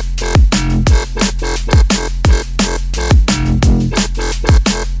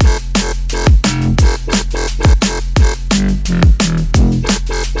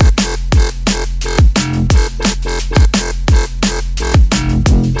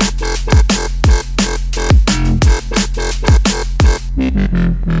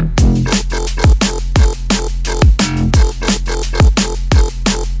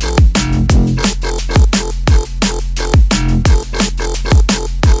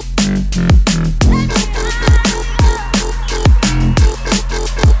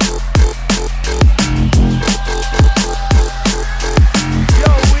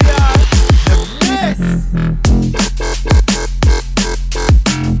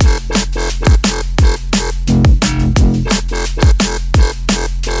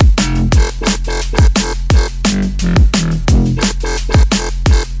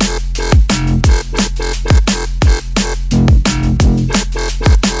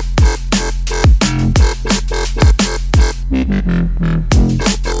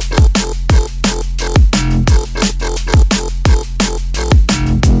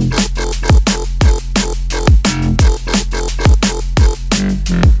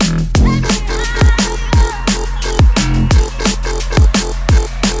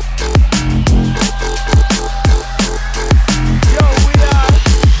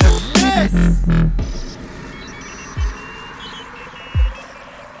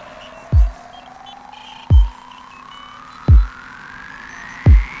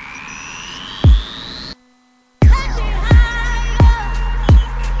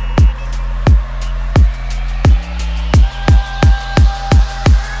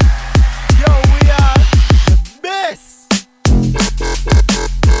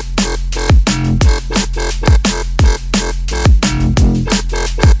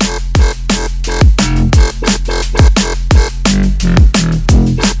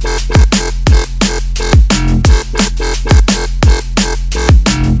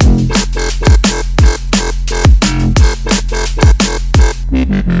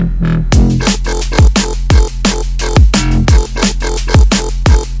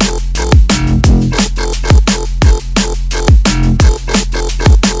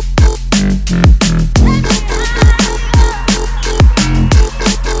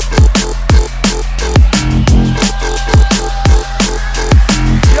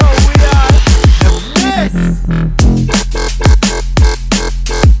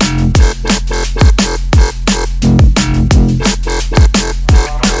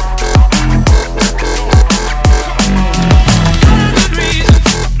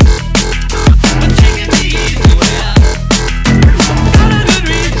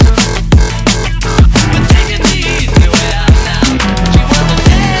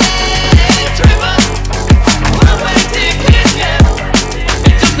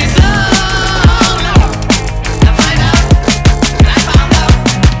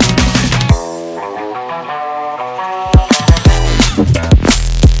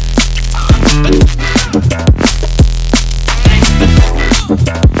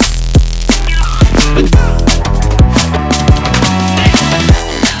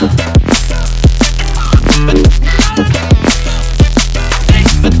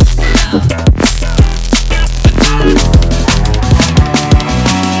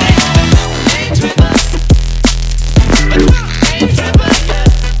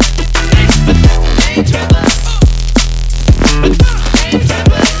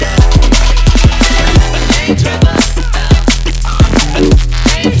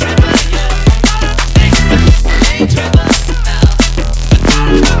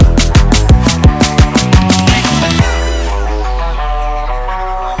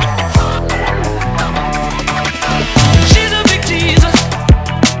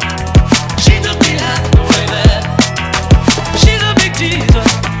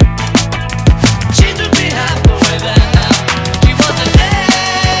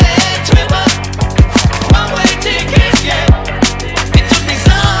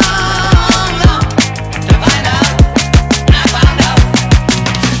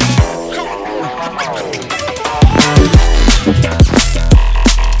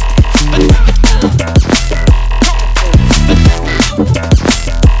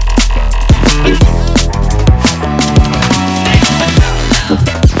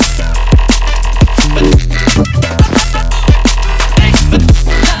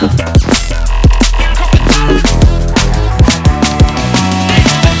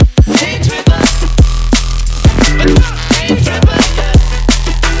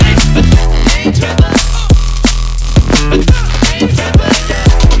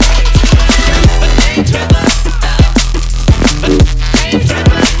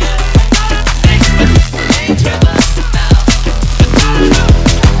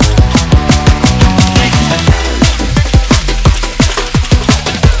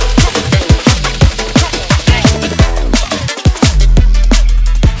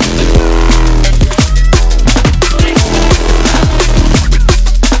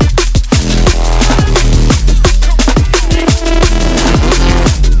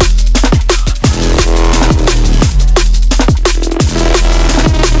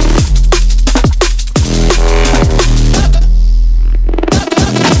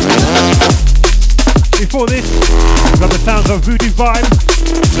 vibe.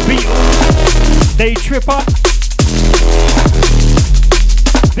 The Beatles, Day Tripper.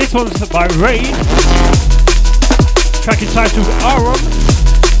 This one's by Rain. Track entitled Arum.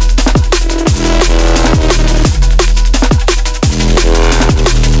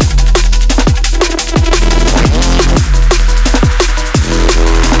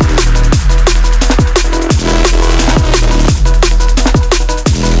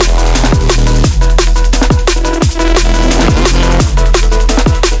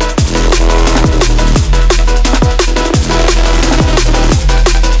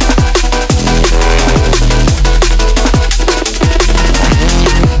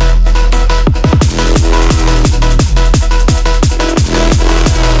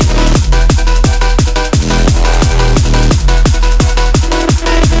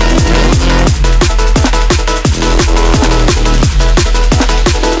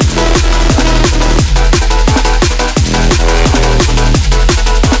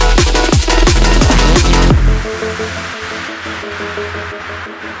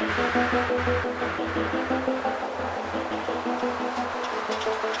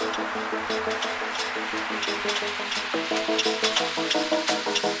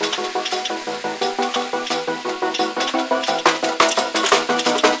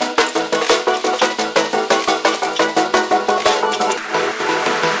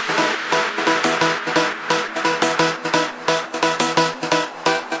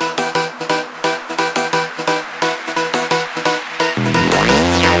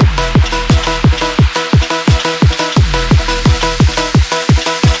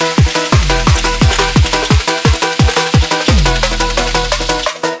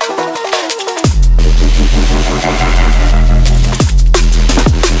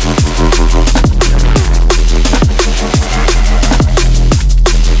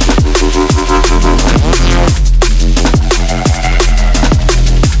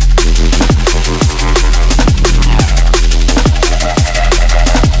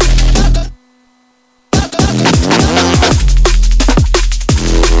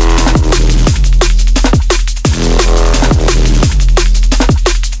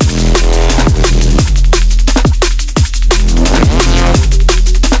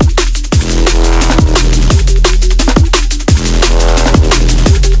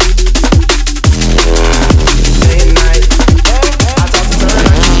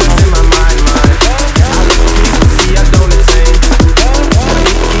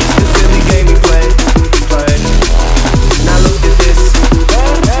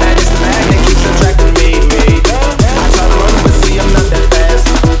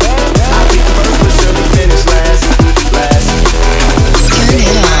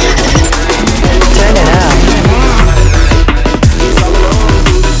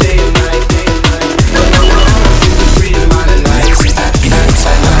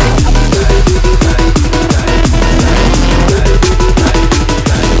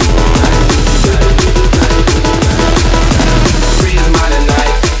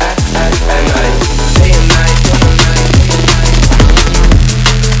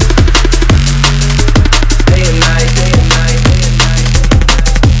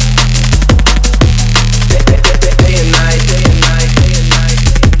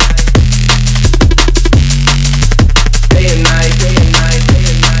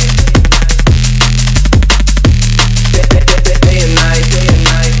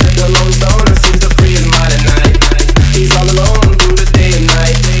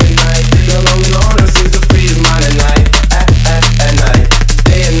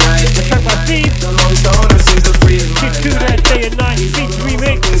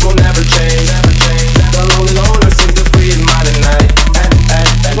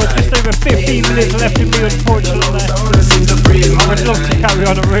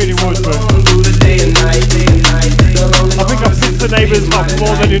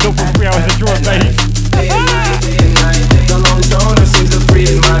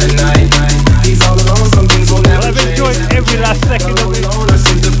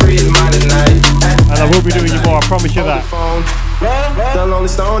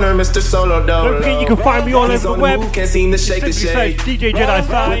 Find me all over the web. Can't seem to shake the shade. DJ Jedi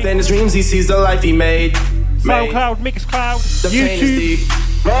Side. Within his dreams, he sees the life he made. SoundCloud, Mixcloud, YouTube,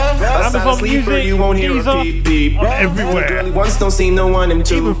 Amazon Music, you won't hear Deezer, a peep peep. everywhere. Once don't seem to want him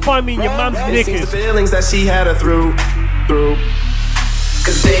to. Even find me in your mum's knickers. The feelings that she had her through.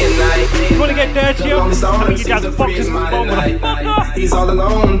 Cause day and night. You wanna get dirty? You guys are fucking He's all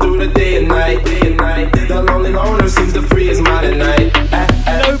alone through the day and night. The lonely loner seems to free his mind at night.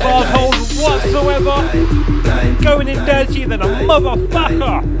 No bars holes whatsoever. Going in dirty than a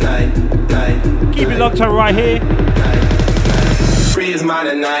motherfucker. Keep it locked on right here. free his mind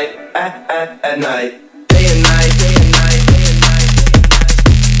at night, at night. Day and night, day and night, day and night,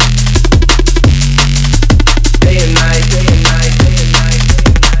 day and night, day and night, day and night, day and night,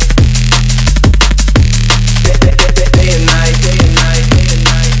 day and night, day and night, day and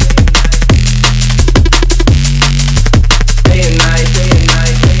night, day and night, day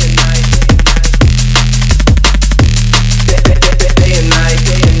and night, day and night, day and night,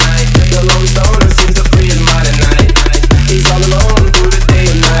 day and night. The lone stoner seems to free his mind at night. He's all alone through the day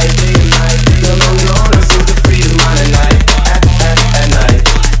and night, day and night. The lone stoner seems to free his mind at night, at night,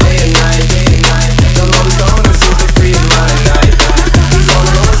 day and night, day and night. The lone stoner seems to free his mind at night. He's all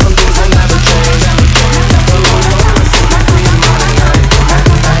alone, some things will never change. The lone stoner seems to free his mind at night, at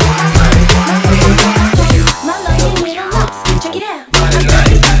night. My love, you need a look. Check it out. At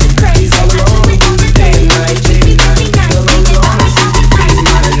night. He's all alone through the day and night, day and night. The lone stoner seems to free his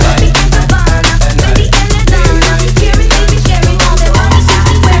mind at night, at night.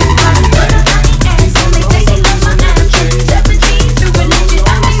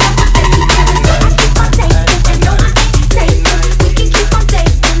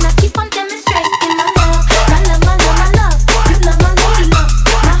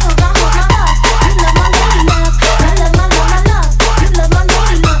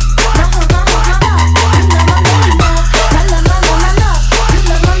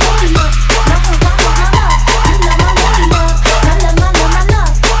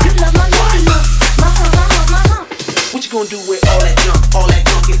 Gonna do with all that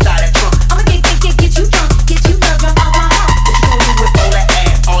junk inside that trunk. I'ma get you drunk, get you love drunk off my heart. What you gonna do with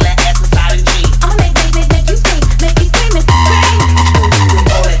all that ass inside the jeans? I'ma make you scream and scream. What you gonna do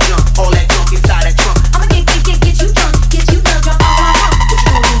with all that junk inside that trunk? I'ma get you drunk, get you love drunk off my heart. What you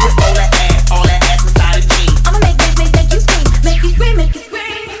gonna do with all that ass inside the jeans? I'ma make you scream, make you scream. They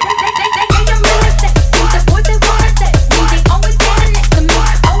I'm really sexy. The boys they wanna sex me. They always standing next to me,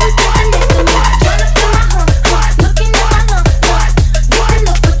 always standing next to me. Tryna feel my hump, looking at my hump. You can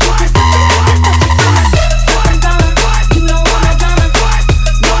look, but you can touch it. Something drama, you don't want no drama.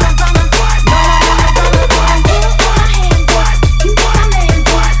 No drama, no drama. So I'm here on my hand, boy. You think I'm man,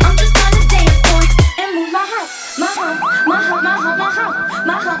 boy? I'm just tryna dance, boy, and move my hump, my hump, my hump, my hump, my hump, my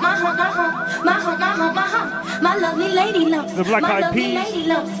hump, my hump, my hump, my hump, my hump, my hump. My lovely lady lumps, The Black Eyed Peas.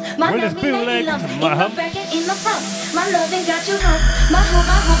 my Well, it's lovely lady bootleg. lumps. My hump. In the front, my loving got you hump, my hump,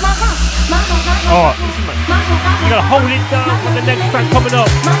 my hump, my hump, my hump, my hump. Oh, listen, man. You gotta hold it down for the next track coming up.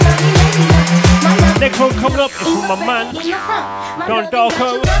 Next one coming up is from my man, Don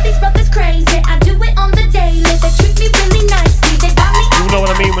Darko. These brothers crazy, I do it on the daily. They treat me really nicely, they buy me. You know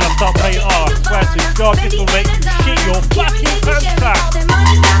what I mean when I start playing. Oh, I swear to God, this will make you shit your fucking pants back.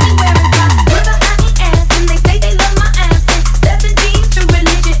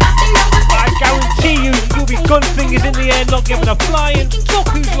 I guarantee you'll be gun fingers in the air, not giving a flying fuck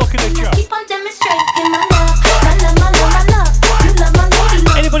who's looking at you. Keep on demonstrating my love, my love, my love, my love. You love my lady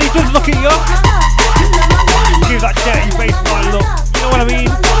love. Anybody does look at you, give that dirty baseline look. You know what I mean?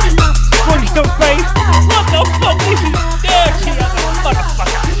 Funny stuff face. What the fuck? This is dirty as a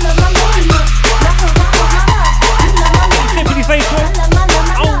motherfucker. Simply face one.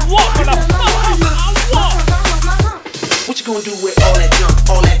 Oh what motherfucker? Oh what? What you gonna do with all that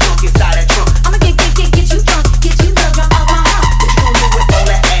junk inside that trunk? I'ma get you drunk, get you love drunk off my heart. What you gonna do with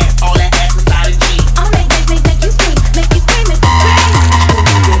all that ass inside the jeans? I'ma make you scream, make you scream. What you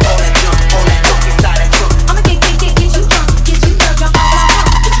gonna do with all that junk inside that trunk? I'ma get you drunk, get you love drunk off my heart.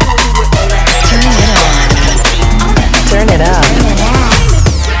 What you gonna do with all that ass? Turn it up.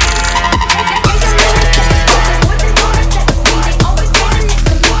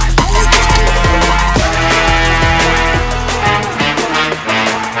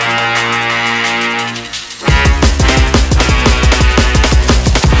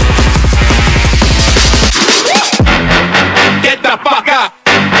 Get the fuck up!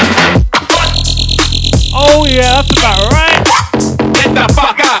 Oh yeah, that's about right. Get the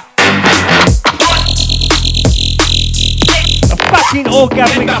fuck up! A fucking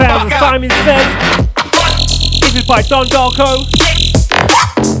orgasmic sound, as Simon says. This is by Don Darko.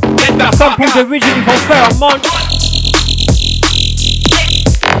 Samples originally from Pheromont.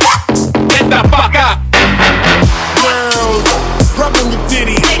 Get the fuck up! Girls, rubbing your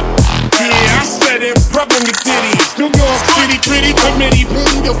titties. Yeah, I said it, rubbing your titties. New York City pretty committee,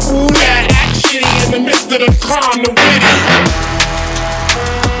 bring the fool that act shitty in the midst of the calm, the witty.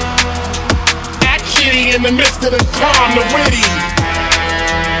 Act shitty in the midst of the calm, the witty.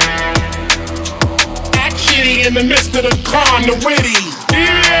 Act shitty in the midst of the calm, the witty.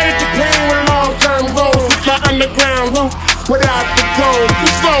 Deviated to pain with long-term goals, with my underground roof without the gold.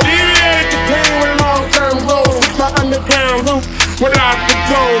 So deviated to pain with long-term goals, with my underground roof without the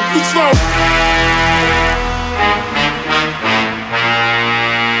gold. You slow.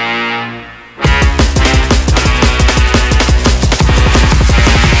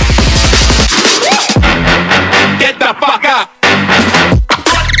 Get the fuck up.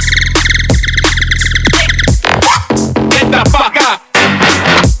 Get the fuck up.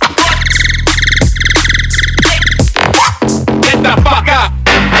 Get the fuck up.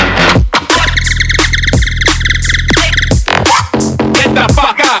 Get the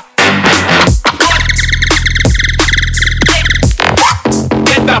fuck up.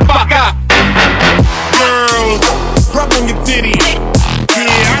 Get the fuck up. Girl, rub on your titty.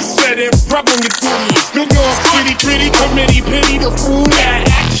 Yeah, I said it, rub on your titties. New York City, pretty committee, pity the fool that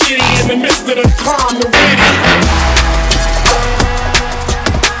act shitty in the midst of the calm, the witty.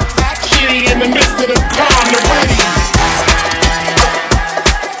 Act shitty in the midst of the calm, the witty.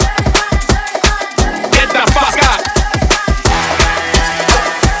 Get the fuck up.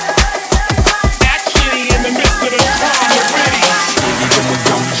 Act shitty in the midst of the calm, the witty.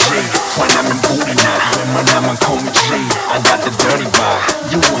 When I'm in booty now, when I'm on Comey G, I got the dirty vibe.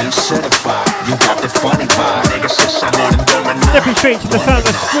 You ain't certified, you got the funny vibe. Nigga says I'm on the Stepping straight to the sound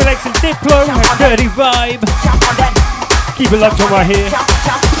of Skrillex and Diplo, a dirty vibe. Keep it locked on right here.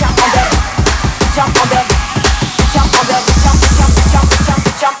 Jump on that. Jump on that. Jump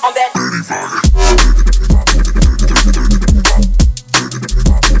on that.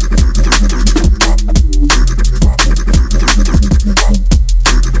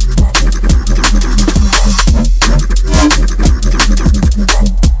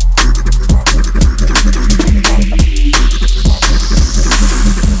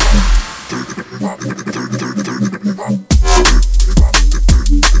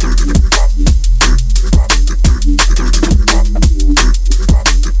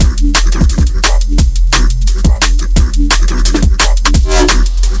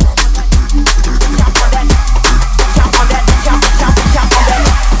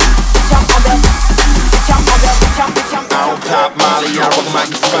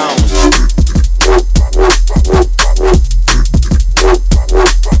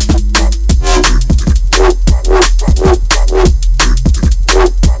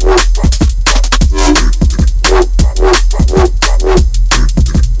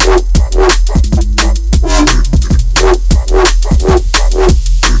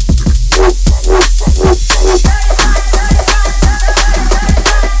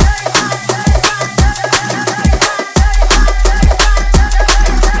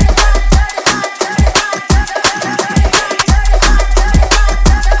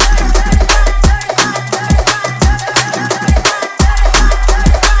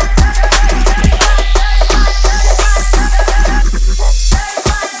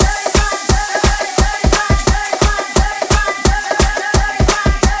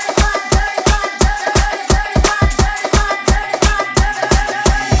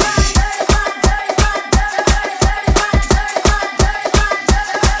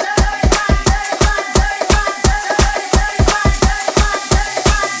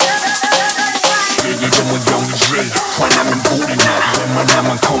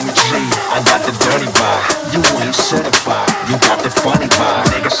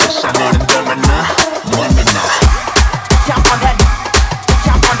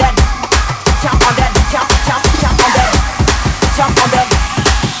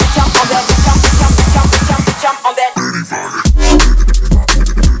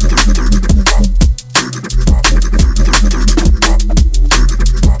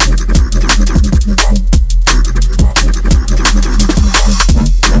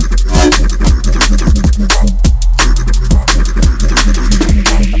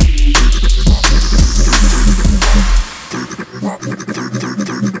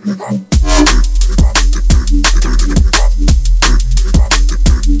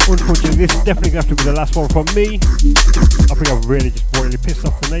 Unfortunately, this is definitely going to have to be the last one from me. I think I've really just royally pissed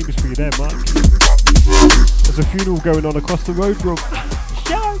off the neighbours for you there, Mike. There's a funeral going on across the road, bro.